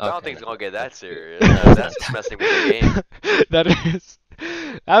 I don't okay, think it's gonna get that that's good. serious. That's That's not just messing with the game. That is,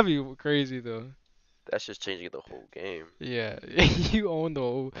 that'd be crazy though. That's just changing the whole game. Yeah, you own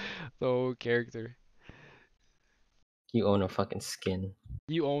the whole character. You own a fucking skin.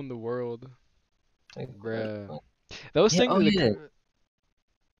 You own the world, Like, what the bruh. fuck? Those Yeah. things, Oh yeah.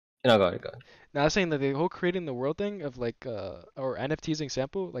 No, go ahead. Go ahead. now I was saying that the whole creating the world thing of like or NFTs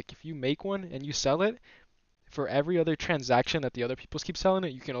example, like if you make one and you sell it, for every other transaction that the other people keep selling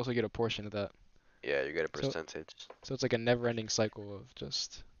it, you can also get a portion of that. Yeah, you get a So percentage. so it's like a never-ending cycle of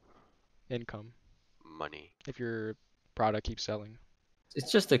just income Money. if your product keeps selling.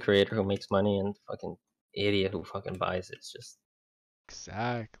 It's just the creator who makes money and fucking idiot who fucking buys it. It's just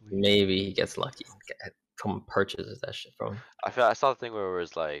Exactly. maybe he gets lucky and someone purchases that shit from him. I saw the thing where it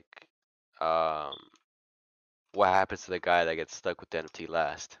was like, um, what happens to the guy that gets stuck with the NFT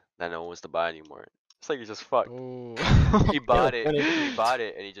last? That no one wants to buy anymore. It's like he's just fucked. Oh. He bought it. funny. He bought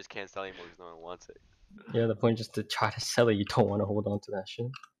it, and he just can't sell anymore because no one wants it. Yeah, the point is just to try to sell it. You don't want to hold on to that shit.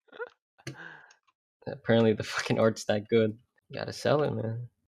 Apparently, the fucking art's that good. You gotta sell it, man.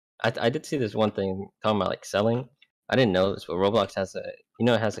 I did see this one thing talking about like selling. I didn't know this, but Roblox has it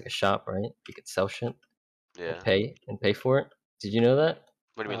has like a shop, right? You could sell shit Yeah. and pay for it. Did you know that?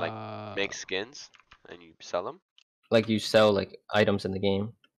 What do you mean, like make skins and you sell them? Like you sell like items in the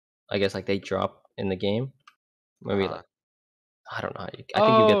game. I guess like they drop in the game. Maybe like I don't know. I think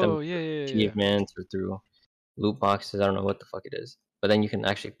you get them Oh, yeah. achievements or through loot boxes. I don't know what the fuck it is, but then you can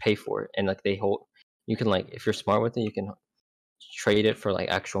actually pay for it, and like they hold. You can like if you're smart with it, you can trade it for like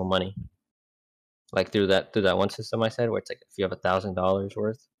actual money. Like through that one system I said, where it's like if you have $1,000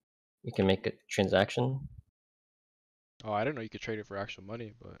 worth, you can make a transaction. Oh, I didn't know you could trade it for actual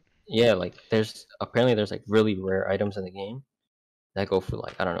money, but Yeah, like there's like really rare items in the game that go for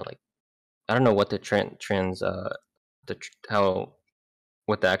like I don't know what the how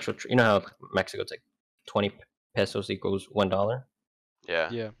what the actual you know how Mexico it's like 20 pesos equals $1. Yeah.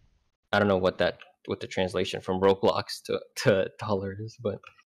 yeah. I don't know what the translation from Roblox to dollar is, but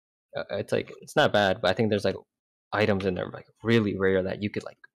it's like it's not bad. But I think there's like items in there like really rare that you could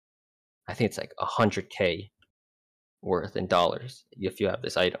like I think it's like 100K worth in dollars if you have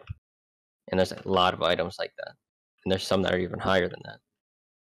this item, and there's a lot of items like that, and there's some that are even higher than that.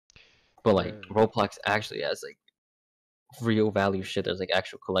 But like Roblox actually has like real value shit. There's like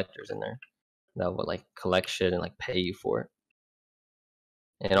actual collectors in there that will like collect shit and like pay you for it.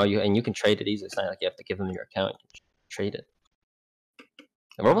 And you can trade it easily. It's not like you have to give them your account. You can trade it.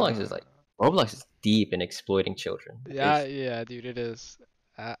 And Roblox is deep in exploiting children. Yeah, dude, it is.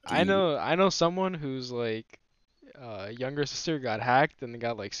 I know someone whose like younger sister got hacked and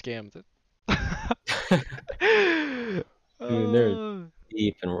got like scammed. Dude, they're Uh,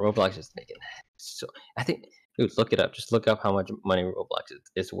 deep, and Roblox is making so. I think, dude, look it up. Just look up how much money Roblox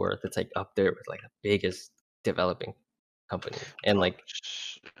is worth. It's like up there with like the biggest developing company, and like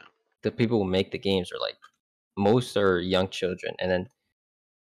the people who make the games are like most are young children, and then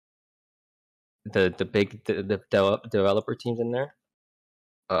the big developer teams in there,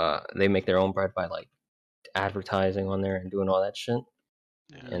 they make their own bread by like advertising on there and doing all that shit,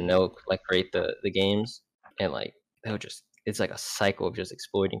 and they'll like create the games, and like they'll just it's like a cycle of just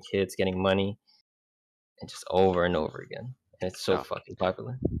exploiting kids, getting money, and just over and over again. And it's so fucking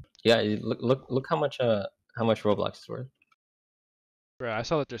popular. Yeah, look how much Roblox is worth. Bro, I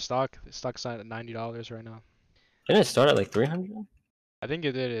saw that their stock's at $90 right now. Didn't it start at like 300? I think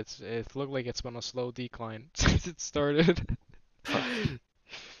it did. It looked like it's been a slow decline since it started.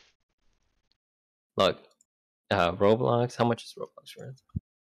 Look, Roblox. How much is Roblox worth?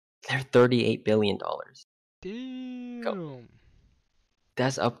 They're $38 billion. Damn.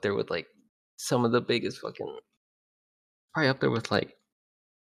 That's up there with like some of the biggest fucking. Probably up there with like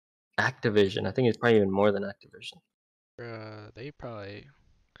Activision. I think it's probably even more than Activision.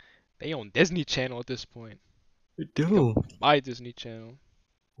 They own Disney Channel at this point. They do. Buy Disney Channel.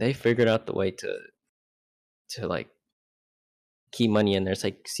 They figured out the way to like keep money in there. It's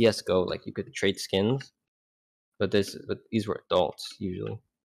like CS:GO. Like you could trade skins, but these were adults usually.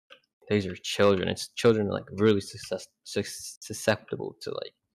 These are children. It's children like really susceptible to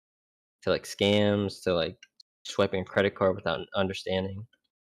like scams, to like swiping a credit card without understanding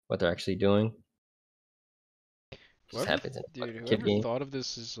what they're actually doing. Just happens in a fucking kid Whoever game. thought of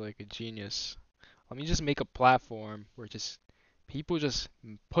this is like a genius. Let me just make a platform where just people just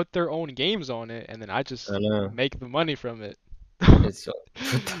put their own games on it, and then I just I know. make the money from it. It's so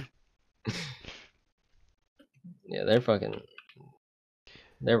yeah, they're fucking.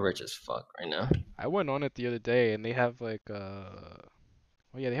 They're rich as fuck right now. I went on it the other day and they have like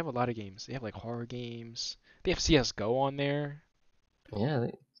oh yeah, they have a lot of games. They have like horror games. They have CS:GO on there. Yeah,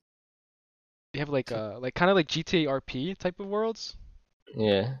 They have like kind of like GTA RP type of worlds.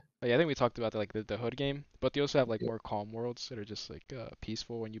 yeah. Oh, yeah, I think we talked about like the hood game, but they also have like more calm worlds that are just like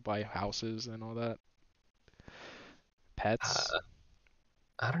peaceful when you buy houses and all that. Pets. Uh,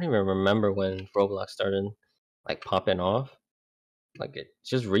 I don't even remember when Roblox started like popping off. Like it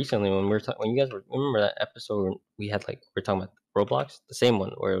just recently when when you guys remember that episode when we had like we are talking about Roblox, the same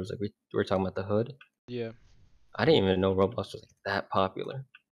one where it was like we were talking about the hood. Yeah. I didn't even know Roblox was like that popular.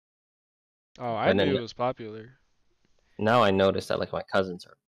 Oh, I But knew then it was popular. now I noticed that like my cousins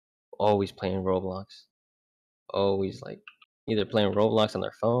are always playing Roblox. Always like either playing Roblox on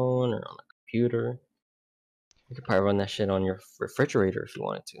their phone or on the computer. You could probably run that shit on your refrigerator if you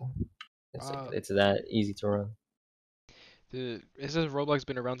wanted to. It's like Uh, it's that easy to run. it says Roblox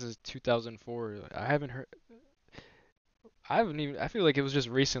been around since 2004. I haven't heard. I haven't even. I feel like it was just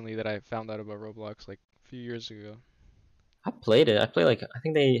recently that I found out about Roblox, like a few years ago. I played it. I played like I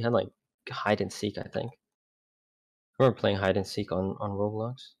think they had like hide and seek. I think I remember playing hide and seek on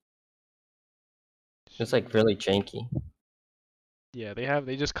Roblox. It's like really janky. Yeah,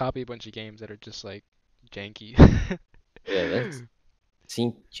 they just copy a bunch of games that are just like janky. Yeah, that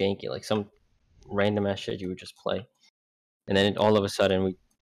seemed janky. Like some random ass shit you would just play, and then all of a sudden we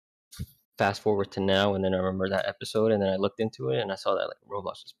fast forward to now, and then I remember that episode, and then I looked into it, and I saw that like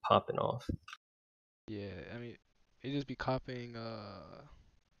Roblox was popping off. Yeah, I mean, they just be copying.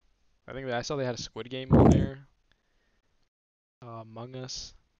 I think that I saw they had a Squid Game on there. Among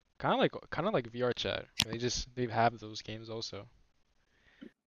Us, kind of like VR Chat. They have those games also.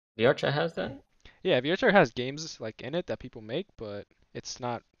 VRChat has that. Yeah, VR Chat has games like in it that people make, but it's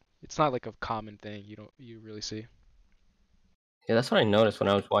not like a common thing. You really see. Yeah, that's what I noticed when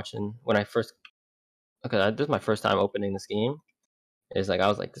I was watching when I first. Okay, this is my first time opening this game. Is like I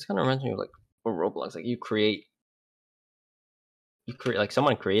was like, this kind of reminds me of like Roblox. Like you create like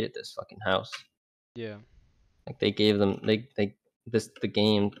someone created this fucking house. Yeah. Like they gave them they this the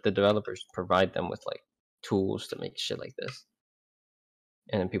game the developers provide them with like tools to make shit like this,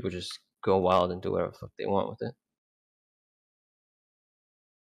 and then people just go wild and do whatever the fuck they want with it.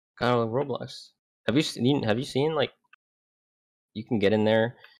 Kind of like Roblox. Have you seen like you can get in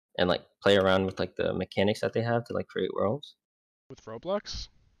there and like play around with like the mechanics that they have to like create worlds? With Roblox?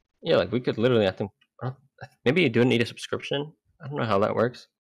 Yeah, like we could literally I think maybe you do need a subscription. I don't know how that works,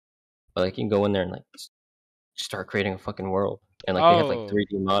 but like you can go in there and like start creating a fucking world, and like they have like Oh,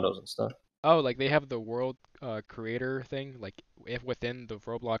 3D models and stuff. oh, like they have the world creator thing, like if within the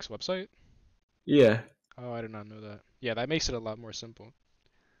Roblox website? Yeah. Oh, I did not know that. Yeah, that makes it a lot more simple.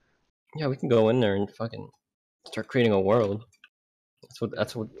 Yeah, we can go in there and fucking start creating a world. Yeah.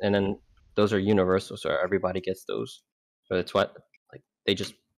 and then those are universal, so everybody gets those. So it's what like they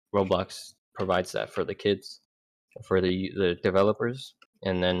just Roblox provides that for the kids, for the developers,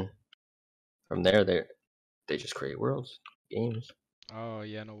 and then from there they just create worlds, games. Oh,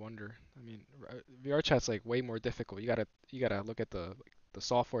 yeah, no wonder. I mean, VR chat's like way more difficult. You gotta look at the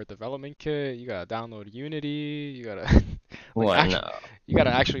software development kit. You gotta download Unity. You gotta like What? actually No. you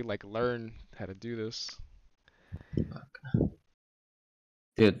gotta actually like learn how to do this.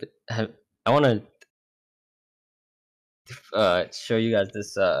 Dude, I want to show you guys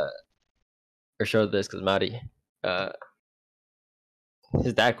this or show this because Maddie, uh,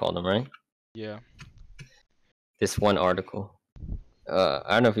 his dad called him right. Yeah. This one article. I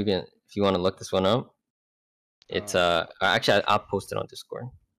don't know if you can if you want to look this one up. It's actually I'll post it on Discord.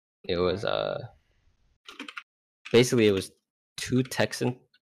 It was Alright. basically it was two teens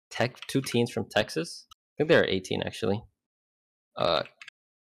from Texas. I think they were 18 actually. Uh,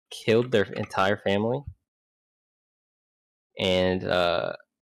 killed their entire family, and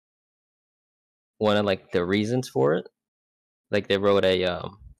one of like the reasons for it, like they wrote a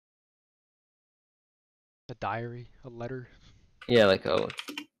A diary, a letter. yeah like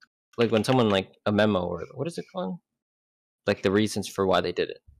when someone like a memo or what is it called, like the reasons for why they did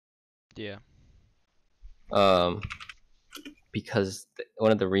it. Yeah. Um, because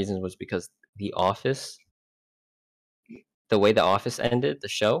one of the reasons was because The Office, the way The Office ended the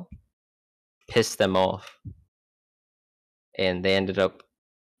show, pissed them off, and they ended up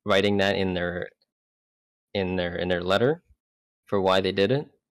writing that in their letter for why they did it,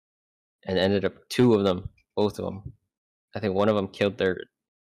 and ended up two of them, both of them. I think one of them killed their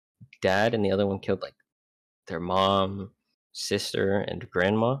dad, and the other one killed like their mom, sister, and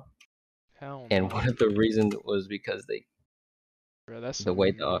grandma. Hell And no. one of the reasons was because they Bro, the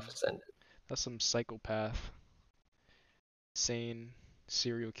way The Office ended. that's some psychopath. Sane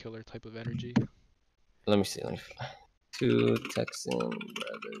serial killer type of energy. Let me see. Two Texan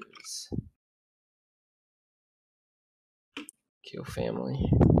brothers kill family.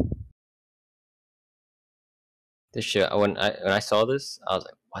 This shit. When I saw this, I was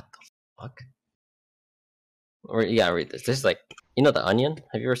like, what the fuck? Or you gotta read this. This is like, you know, The Onion.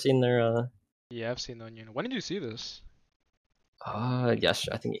 Have you ever seen their Yeah, I've seen The Onion. When did you see this? Yes,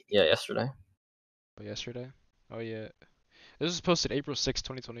 I think yesterday. Oh, yesterday? Oh yeah. This was posted April 6,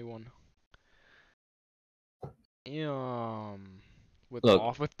 2021. With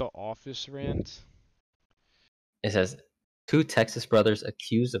Look, the Office rant. it says two Texas brothers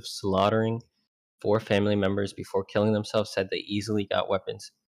accused of slaughtering four family members before killing themselves said they easily got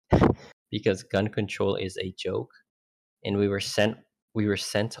weapons because gun control is a joke, and we were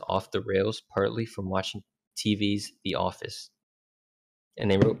sent off the rails partly from watching TV's The Office, and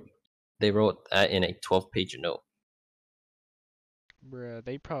they wrote that in a 12-page note. Bruh,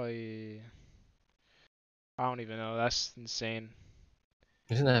 they probably I don't even know. That's insane.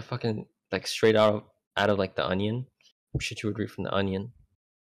 Isn't that fucking like straight out of like The Onion? Shit you would read from The Onion.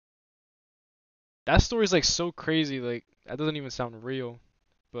 That story's like so crazy, like that doesn't even sound real.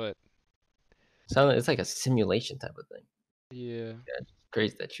 But It's like a simulation type of thing. yeah. Yeah, it's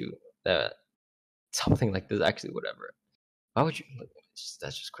crazy that something like this actually would ever. Why would you?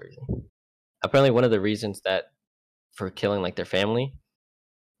 That's just crazy. Apparently, one of the reasons that for killing like their family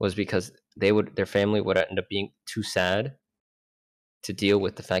was because their family would end up being too sad to deal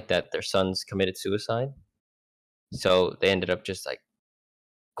with the fact that their sons committed suicide. So they ended up just like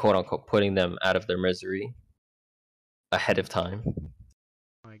quote unquote putting them out of their misery ahead of time.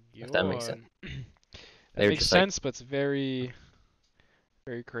 My If that makes sense. God. They That were makes just like sense, but it's very,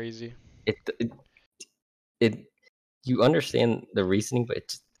 very crazy. it. It you understand the reasoning, but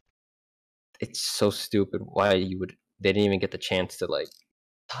it's so stupid. Why they didn't even get the chance to like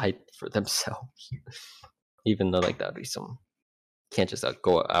type for themselves, even though like that'd be some can't just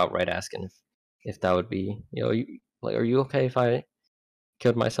go outright asking if that would be you like are you okay if I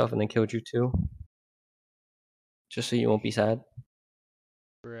killed myself and then killed you too, just so you won't be sad.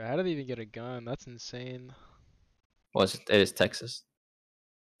 Bruh, how did they even get a gun? That's insane. Well, it is Texas.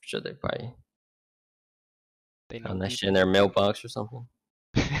 I'm sure they probably They know found that shit in people. their mailbox or something.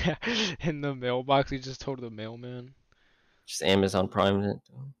 In the mailbox, he just told the mailman. Just Amazon Prime it.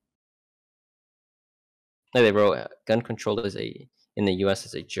 Yeah, they wrote gun control is in the U.S.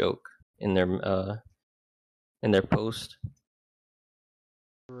 is a joke in their post,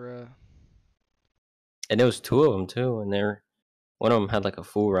 Bruh. and there was two of them too, and one of them had like a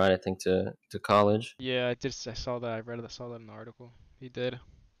full ride I think to college. Yeah, I saw that. I saw that in the article. He did.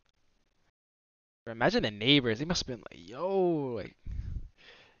 Bruh, imagine the neighbors. They must have been like, yo, like.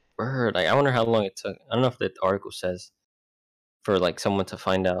 Word, like I wonder how long it took. I don't know if the article says for like someone to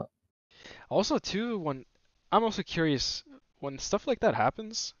find out. Also, too, when I'm also curious when stuff like that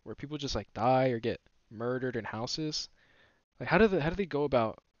happens, where people just like die or get murdered in houses. Like, how do they go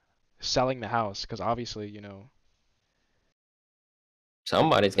about selling the house? Because obviously,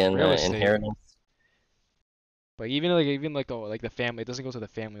 Somebody's the getting real an estate. inheritance. But even like the family, it doesn't go to the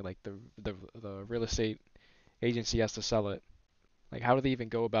family. Like the real estate agency has to sell it. Like, how do they even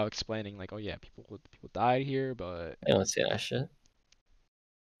go about explaining like, oh yeah, people died here, but They don't see that shit.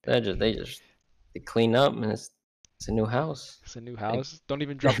 They clean up and it's a new house. it's a new Like, house. Don't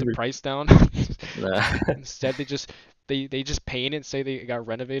even drop the price down. nah. Instead, they just paint it, say they got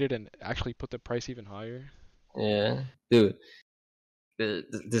renovated, and actually put the price even higher. Yeah, dude, this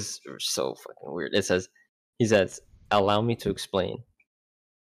is so fucking weird. He says, "Allow me to explain,"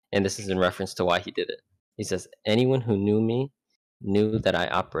 and this is in reference to why he did it. He says, "Anyone who knew me knew that I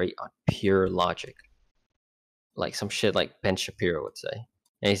operate on pure logic, like some shit like Ben Shapiro would say."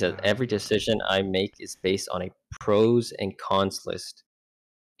 And he says, Nah, "Every decision I make is based on a pros and cons list,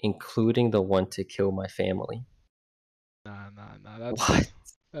 including the one to kill my family." nah. What?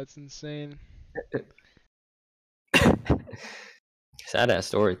 That's insane. Sad ass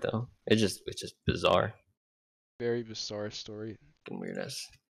story though. It's just bizarre. Very bizarre story. Fucking weird ass.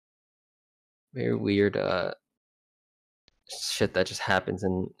 Very weird shit that just happens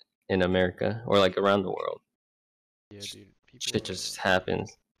in America or like around the world. Yeah, dude. People Shit are. just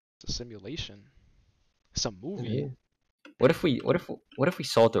happens. It's a simulation. It's a It movie. is. What if we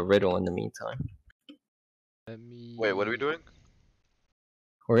solved the riddle in the meantime? Let Wait, what are we me. doing?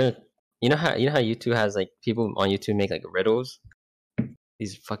 We're gonna you know how YouTube has like people on YouTube make like riddles?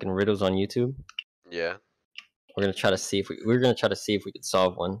 These fucking riddles on YouTube? Yeah. We're gonna try to see if we could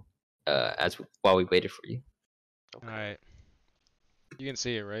solve one while we waited for you. Okay. Alright. You can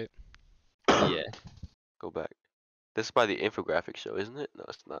see it, right? Yeah. Go back. This is by the infographic show, isn't it? No,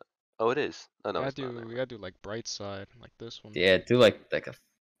 it's not. Oh, it is. Oh no, We it's gotta not. do Never we mind. gotta do like Bright Side, like this one. Yeah, do like a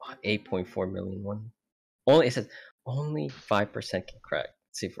 8.4 million one. Only it says only 5% can crack.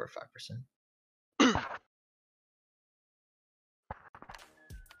 Let's see if we're 5%.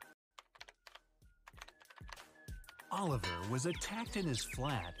 Oliver was attacked in his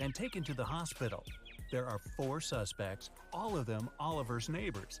flat and taken to the hospital. There are 4 suspects, all of them Oliver's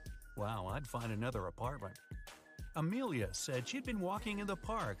neighbors. Wow, I'd find another apartment. Amelia said she'd been walking in the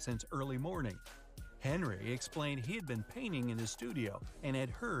park since early morning. Henry explained he had been painting in his studio and had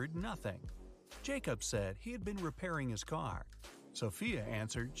heard nothing. Jacob said he had been repairing his car. Sophia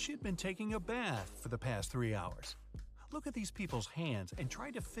answered she'd been taking a bath for the past 3 hours. Look at these people's hands and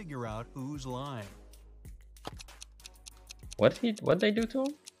try to figure out who's lying. What'd they do to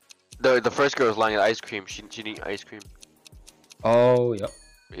him? The first girl was lying at ice cream. She eating ice cream. Oh, yep.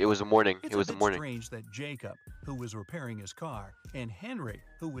 It was the morning. It's It was a the bit morning. strange that Jacob, who was repairing his car, and Henry,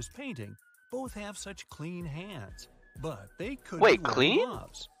 who was painting, both have such clean hands. But they could Wait, be wearing clean?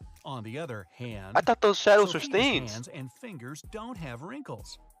 gloves. On the other hand, I thought those shadows were Sophia's stains. hands and fingers don't have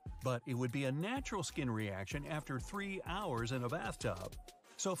wrinkles. But it would be a natural skin reaction after 3 hours in a bathtub.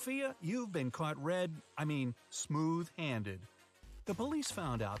 Sophia, you've been caught smooth-handed. The police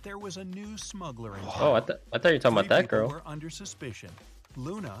found out there was a new smuggler in town. Oh, I thought you were talking about 3 that people girl. were under suspicion.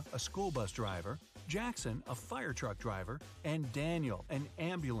 Luna, a school bus driver, Jackson, a fire truck driver, and Daniel, an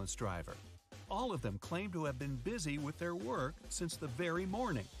ambulance driver. All of them claim to have been busy with their work since the very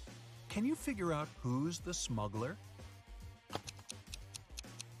morning. Can you figure out who's the smuggler?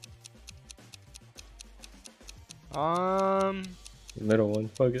 Little one,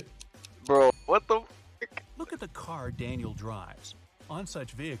 fuck it. Bro, what the frick? Look at the car Daniel drives. On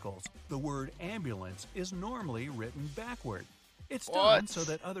such vehicles, the word ambulance is normally written backward. It's done so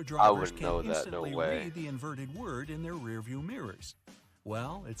that other drivers wouldn't know can that, no instantly way. read the inverted word in their rearview mirrors.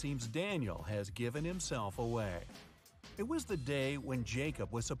 Well, it seems Daniel has given himself away. It was the day when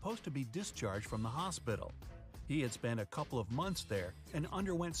Jacob was supposed to be discharged from the hospital. He had spent a couple of months there and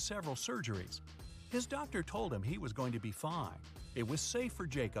underwent several surgeries. His doctor told him he was going to be fine. It was safe for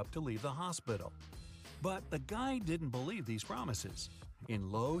Jacob to leave the hospital. But the guy didn't believe these promises. In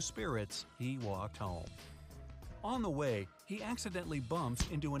low spirits, he walked home. On the way, he accidentally bumps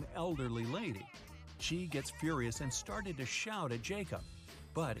into an elderly lady. She gets furious and started to shout at Jacob.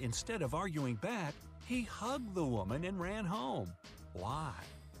 But instead of arguing back, he hugged the woman and ran home. Why?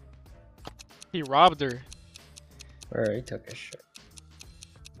 He robbed her. Alright, he took a shit.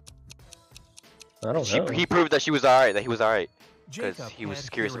 I don't know. He proved that she was alright. That he was alright. Jacob he was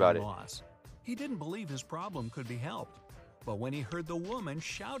had curious hearing about it. loss. He didn't believe his problem could be helped. But when he heard the woman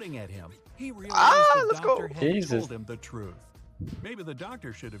shouting at him, he realized the let's go. doctor had Jesus. told him the truth. Maybe the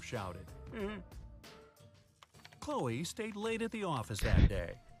doctor should have shouted. Chloe stayed late at the office that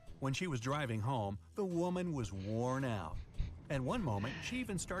day. When she was driving home, the woman was worn out. At one moment, she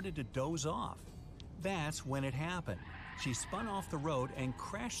even started to doze off. That's when it happened. She spun off the road and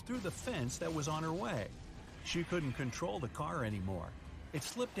crashed through the fence that was on her way. She couldn't control the car anymore. It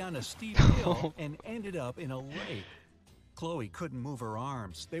slipped down a steep hill and ended up in a lake. Chloe couldn't move her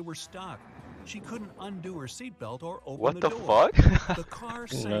arms. They were stuck. She couldn't undo her seatbelt or open What the the door. fuck? The car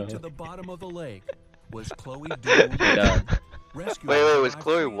sank No. to the bottom of the lake. Was Chloe doomed? Done. Rescue Wait, arrived was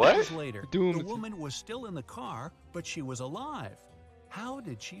Chloe 3 what? hours later. Doomed. The woman was still in the car, but she was alive. How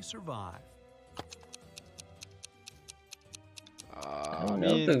did she survive? I don't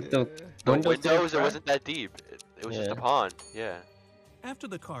know. The The windows didn't windows, it crack? wasn't that deep. It was just a Yeah. pond. Yeah. After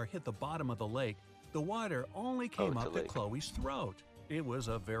the car hit the bottom of the lake, the water only came it's a up to lake. Chloe's throat. It was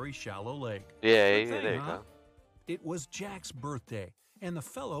a very shallow lake. Yeah, Good thing, there you huh? go. It was Jack's birthday, and the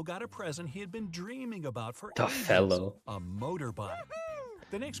fellow got a present he had been dreaming about for The ages, fellow. a motorbike.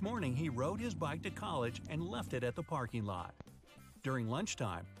 The next morning, he rode his bike to college and left it at the parking lot. During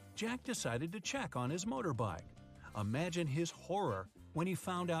lunchtime, Jack decided to check on his motorbike. Imagine his horror when he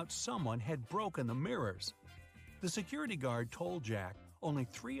found out someone had broken the mirrors. The security guard told Jack only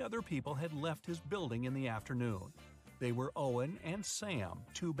 3 other people had left his building in the afternoon. They were Owen and Sam,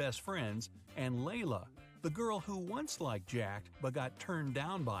 2 best friends, and Layla, the girl who once liked Jack but got turned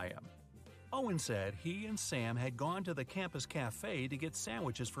down by him. Owen said he and Sam had gone to the campus cafe to get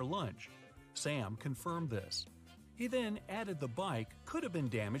sandwiches for lunch. Sam confirmed this. He then added the bike could have been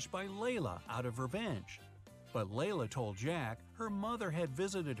damaged by Layla out of revenge. But Layla told Jack her mother had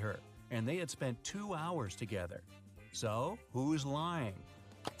visited her and they had spent 2 hours together. So, who's lying?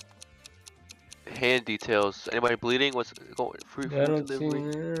 Hand details. Anybody bleeding? What's going? Free I food don't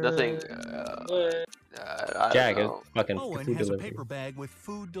delivery? see Nothing. I Jack, don't it's know. fucking Owen food has delivery. a paper bag with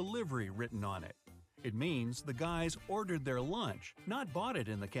food delivery written on it. It means the guys ordered their lunch, not bought it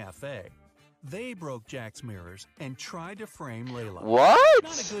in the cafe. They broke Jack's mirrors and tried to frame Layla. What?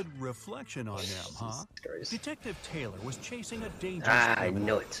 Not a good reflection on them, huh? Christ. Detective Taylor was chasing a dangerous I criminal.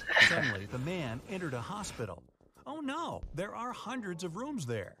 know it. Suddenly, the man entered a hospital. Oh no, there are hundreds of rooms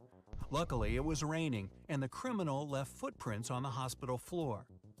there. Luckily, it was raining, and the criminal left footprints on the hospital floor.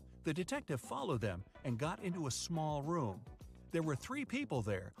 The detective followed them and got into a small room. There were 3 people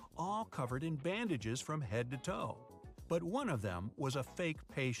there, all covered in bandages from head to toe. But one of them was a fake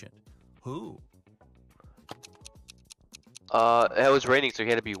patient. Who? It was raining, so he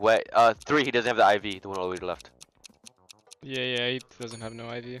had to be wet. 3, he doesn't have the IV, the one all the way to the left. Yeah, he doesn't have no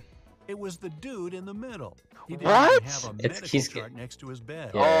idea. It was the dude in the middle. He didn't What? even have a It's- medical he's- chart next to his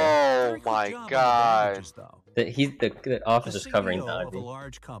bed. Yeah. Very Oh good my job on the god. bandages, though. The The officer's covering CEO the of a IV.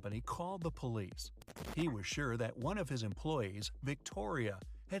 large company called the police. He was sure that one of his employees, Victoria,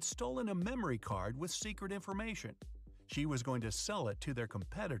 had stolen a memory card with secret information. She was going to sell it to their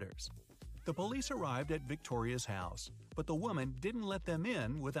competitors. The police arrived at Victoria's house, but the woman didn't let them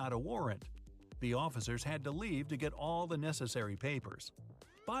in without a warrant. The officers had to leave to get all the necessary papers.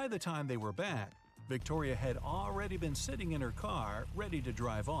 By the time they were back, Victoria had already been sitting in her car, ready to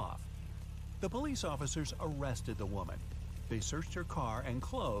drive off. The police officers arrested the woman. They searched her car and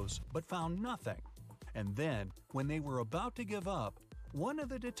clothes, but found nothing. And then, when they were about to give up, one of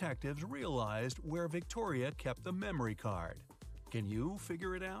the detectives realized where Victoria kept the memory card. Can you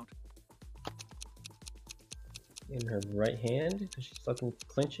figure it out? In her right hand, because she's fucking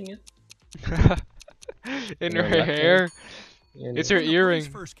clenching it. In Her her left hand? hair. And It's her When the earring.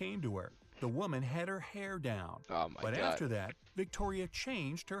 police first came to her, the woman had her hair down. Oh my But god. after that, Victoria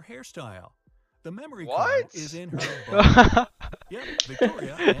changed her hairstyle. The memory What? card is in her bun. Yep,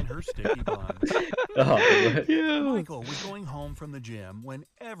 Victoria and her sticky buns. Oh, what? Yeah. Michael was going home from the gym when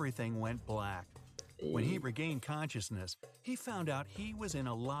everything went black. When he regained consciousness, he found out he was in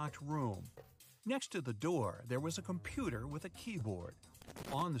a locked room. Next to the door, there was a computer with a keyboard.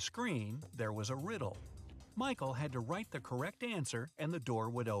 On the screen, there was a riddle. Michael had to write the correct answer and the door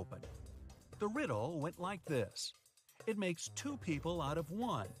would open. The riddle went like this. It makes 2 people out of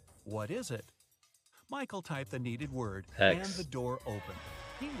 1. What is it? Michael typed the needed word and X. the door opened.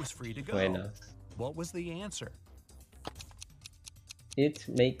 He was free to go. Bueno. What was the answer? It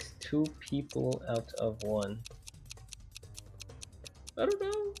makes 2 people out of 1. I don't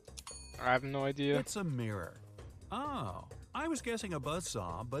know. I have no idea. It's a mirror. Oh, I was guessing a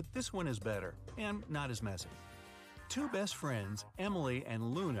buzzsaw, but this one is better and not as messy. 2 best friends, Emily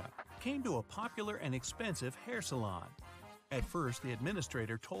and Luna, came to a popular and expensive hair salon. At first, the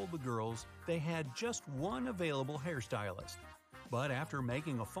administrator told the girls they had just one available hairstylist. But after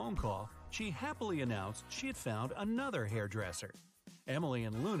making a phone call, she happily announced she had found another hairdresser. Emily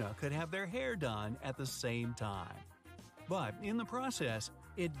and Luna could have their hair done at the same time. But in the process,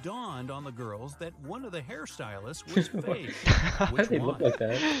 it dawned on the girls that one of the hairstylists was fake. Why do Which they look one? like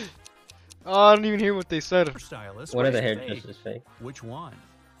that? Oh, I don't even hear what they said. Hairstylist One of was the fake. hairdressers fake. Which one?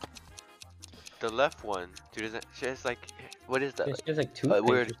 The left one, dude, isn't she has like, what is that? Yeah, Like, she has like 2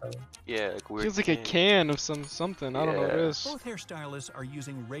 weird- things or something. yeah, like weird. Feels like a can of something. I don't know what it Yeah. is. Both hairstylists are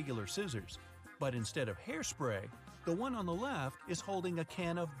using regular scissors, but instead of hairspray, the one on the left is holding a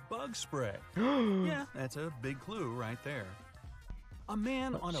can of bug spray. Yeah, that's a big clue right there. A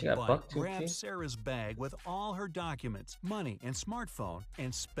man on She a got bike buck tooth, grabbed too? Sarah's bag with all her documents, money, and smartphone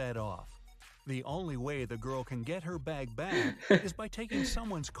and sped off. The only way the girl can get her bag back is by taking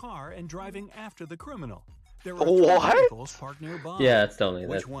someone's car and driving after the criminal. There are 3 What? vehicles parked nearby. Yeah, that's the only.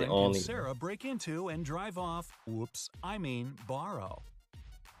 Which That's one the can only. Sarah break into and drive off? Whoops, I mean borrow.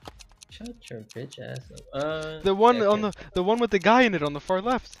 Shut your bitch ass up. The one yeah, on okay. the one with the guy in it on the far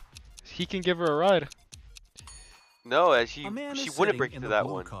left. He can give her a ride. No, she A man she is wouldn't sitting break in into the that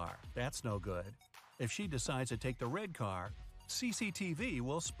blue one. car. That's no good. If she decides to take the red car, CCTV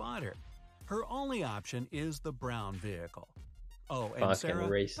will spot her. Her only option is the brown vehicle. Oh, and Fucking Sarah, don't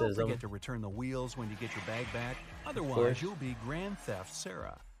racism. forget to return the wheels when you get your bag back. Otherwise, course. you'll be Grand Theft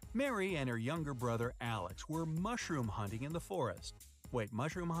Sarah. Mary and her younger brother Alex were mushroom hunting in the forest. Wait,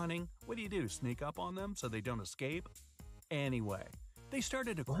 mushroom hunting? What do? Sneak up on them so they don't escape? Anyway, they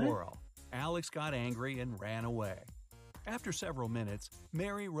started a What? quarrel. Alex got angry and ran away. After several minutes,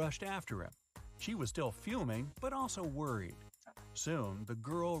 Mary rushed after him. She was still fuming, but also worried. Soon, the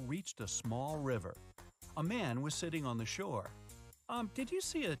girl reached a small river. A man was sitting on the shore. Did you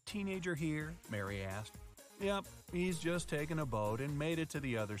see a teenager here? Mary asked. Yep, he's just taken a boat and made it to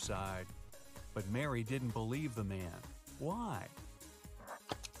the other side. But Mary didn't believe the man. Why?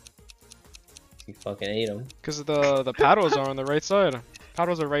 He fucking ate him. Because the paddles are on the right side.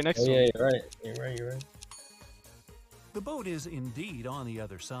 Paddles are right next Oh to yeah, him. you're right. You're right. You're right. The boat is indeed on the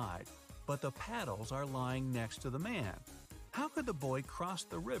other side, but the paddles are lying next to the man. How could the boy cross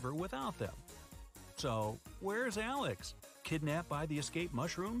the river without them? So, where's Alex? Kidnapped by the escape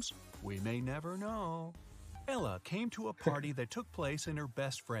mushrooms? We may never know. Ella came to a party that took place in her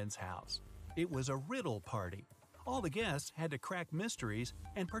best friend's house. It was a riddle party. All the guests had to crack mysteries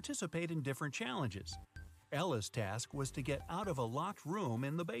and participate in different challenges. Ella's task was to get out of a locked room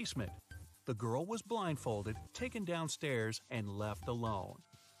in the basement. The girl was blindfolded, taken downstairs, and left alone.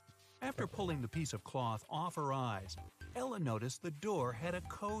 After pulling the piece of cloth off her eyes, Ella noticed the door had a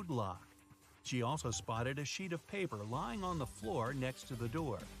code lock. She also spotted a sheet of paper lying on the floor next to the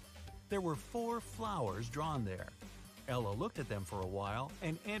door. There were 4 flowers drawn there. Ella looked at them for a while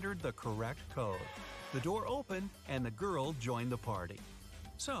and entered the correct code. The door opened and the girl joined the party.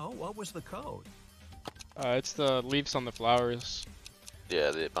 So, what was the code? It's the leaves on the flowers.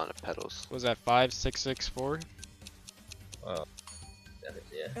 Yeah, the amount of petals. Was that 5664? Wow. That is,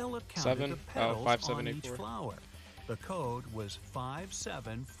 yeah. Ella counted 7, the petals 5, 7, on 8, each 4. flower. The code was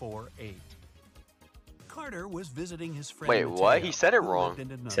 5748. Carter was visiting his friend Wait, what? Mateo, He said it who wrong. lived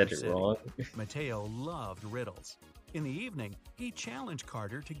in another Said it city. wrong. Mateo loved riddles. In the evening, he challenged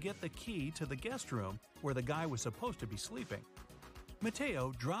Carter to get the key to the guest room where the guy was supposed to be sleeping.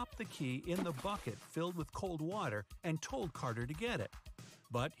 Mateo dropped the key in the bucket filled with cold water and told Carter to get it.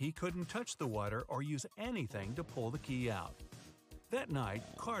 But he couldn't touch the water or use anything to pull the key out. That night,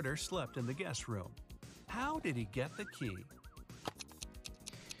 Carter slept in the guest room. How did he get the key?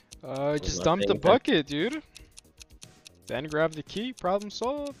 Just not dump the paying attention. bucket, dude. Then grab the key, problem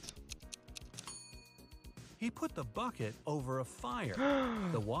solved. He put the bucket over a fire.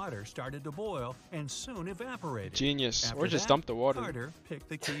 The water started to boil and soon evaporated. Genius. After Or just that, dump the water. Carter picked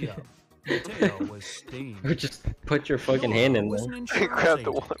the key up. Mateo was steamed. Or just put your fucking Nora hand in was there. an insurance Grab the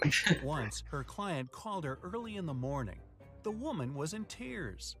agent. water. Once, her client called her early in the morning. The woman was in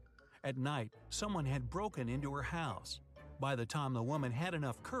tears. At night, someone had broken into her house. By the time the woman had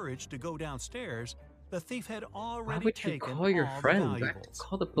enough courage to go downstairs, the thief had Why already would you taken call your all friend? the Back to valuables.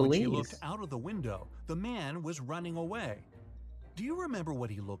 call the When she police. looked out of the window, the man was running away. Do you remember what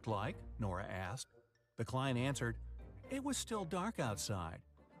he looked like? Nora asked. The client answered, "It was still dark outside.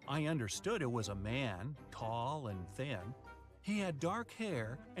 I understood it was a man, tall and thin. He had dark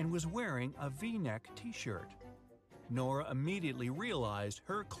hair and was wearing a V-neck t-shirt." Nora immediately realized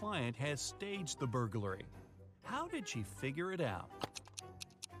her client had staged the burglary. How did she figure it out?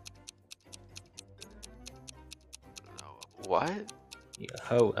 What? You a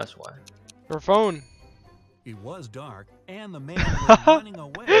hoe, that's why. Her phone. It was dark, and the man was running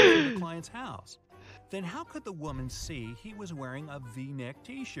away from the client's house. Then how could the woman see he was wearing a V-neck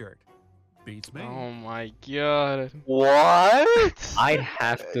t-shirt? Beats me. Oh my god. What? I'd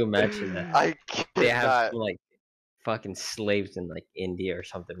have to imagine that. I They have cannot. some, like fucking slaves in like India or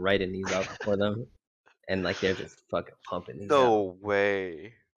something writing these out for them, and like they're just fucking pumping these out. No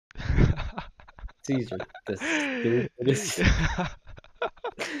way. These are the stupidest.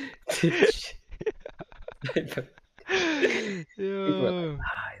 People are like, Yeah.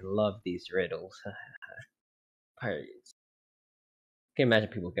 I love these riddles. Pirates. I can imagine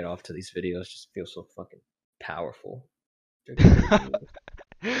people get off to these videos, just feel so fucking powerful.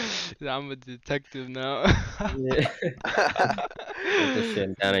 I'm a detective now. Yeah. Put this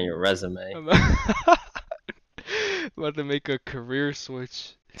shit down on your resume. I'm about to make a career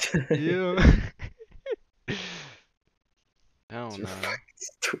switch. Yeah. Hell no.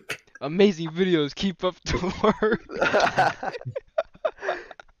 Stupid. Amazing videos. Keep up the work.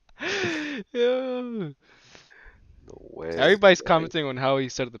 Yeah. No way. Everybody's commenting on how he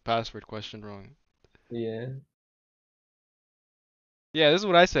said the password question wrong. Yeah. Yeah, this is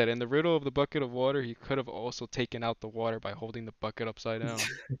what I said. In the riddle of the bucket of water, he could have also taken out the water by holding the bucket upside down.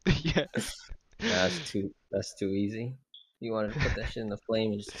 Yeah. That's too easy. You wanted to put that shit in the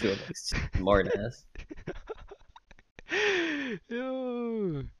flame and just feel like smart ass.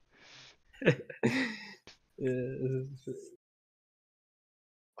 Yo.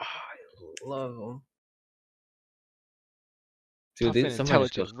 I love them. Tough Dude, and some of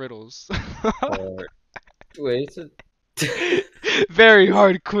intelligent riddles. hard. Wait, it's a Very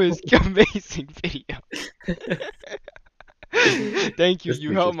hard quiz. Amazing video. Thank you. This You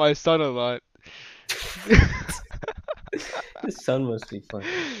dude helped just- my son a lot. the sun must be fucking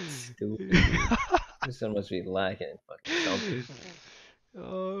stupid. The sun must be lacking in fucking something.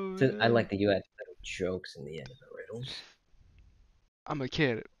 Oh, I man. like that you had little jokes in the end of the riddles. I'm a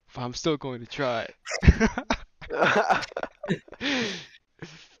kid, but I'm still going to try.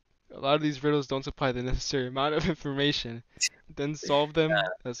 lot of these riddles don't supply the necessary amount of information. Then solve them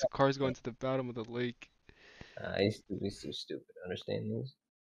as the cars go into the bottom of the lake. I used to be so stupid to understand these.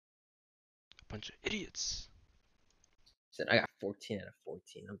 Bunch of idiots. Said I got 14 out of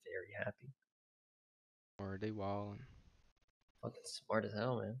 14. I'm very happy. Or are they wild? Fucking smart as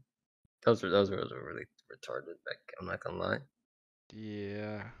hell, man. Those were really retarded back. I'm not gonna lie.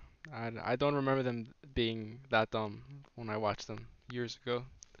 Yeah. I don't remember them being that dumb when I watched them years ago.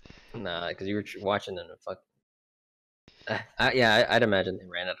 Nah, because you were watching them and fuck. Yeah, I'd imagine they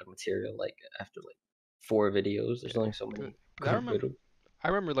ran out of material like after like 4 videos. There's only so many I remember riddles. I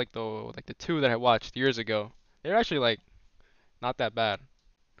remember like the two that I watched years ago. They're actually like not that bad.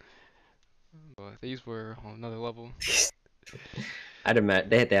 But these were on another level. I'd imagine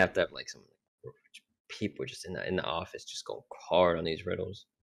they have to have like some people just in the office just going hard on these riddles.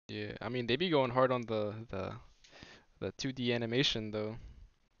 Yeah, I mean they be going hard on the 2D animation though.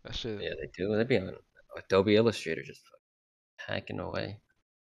 That shit. Yeah, they do. They'd be on Adobe Illustrator just hacking away.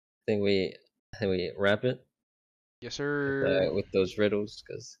 I think we wrap it Yes, sir. with those riddles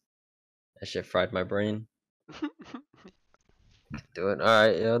because that shit fried my brain. Do it. All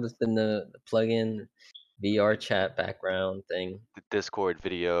right, yo. This has been the plug-in VR chat background thing. The Discord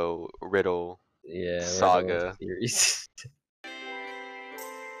video riddle Yeah, riddle saga. series.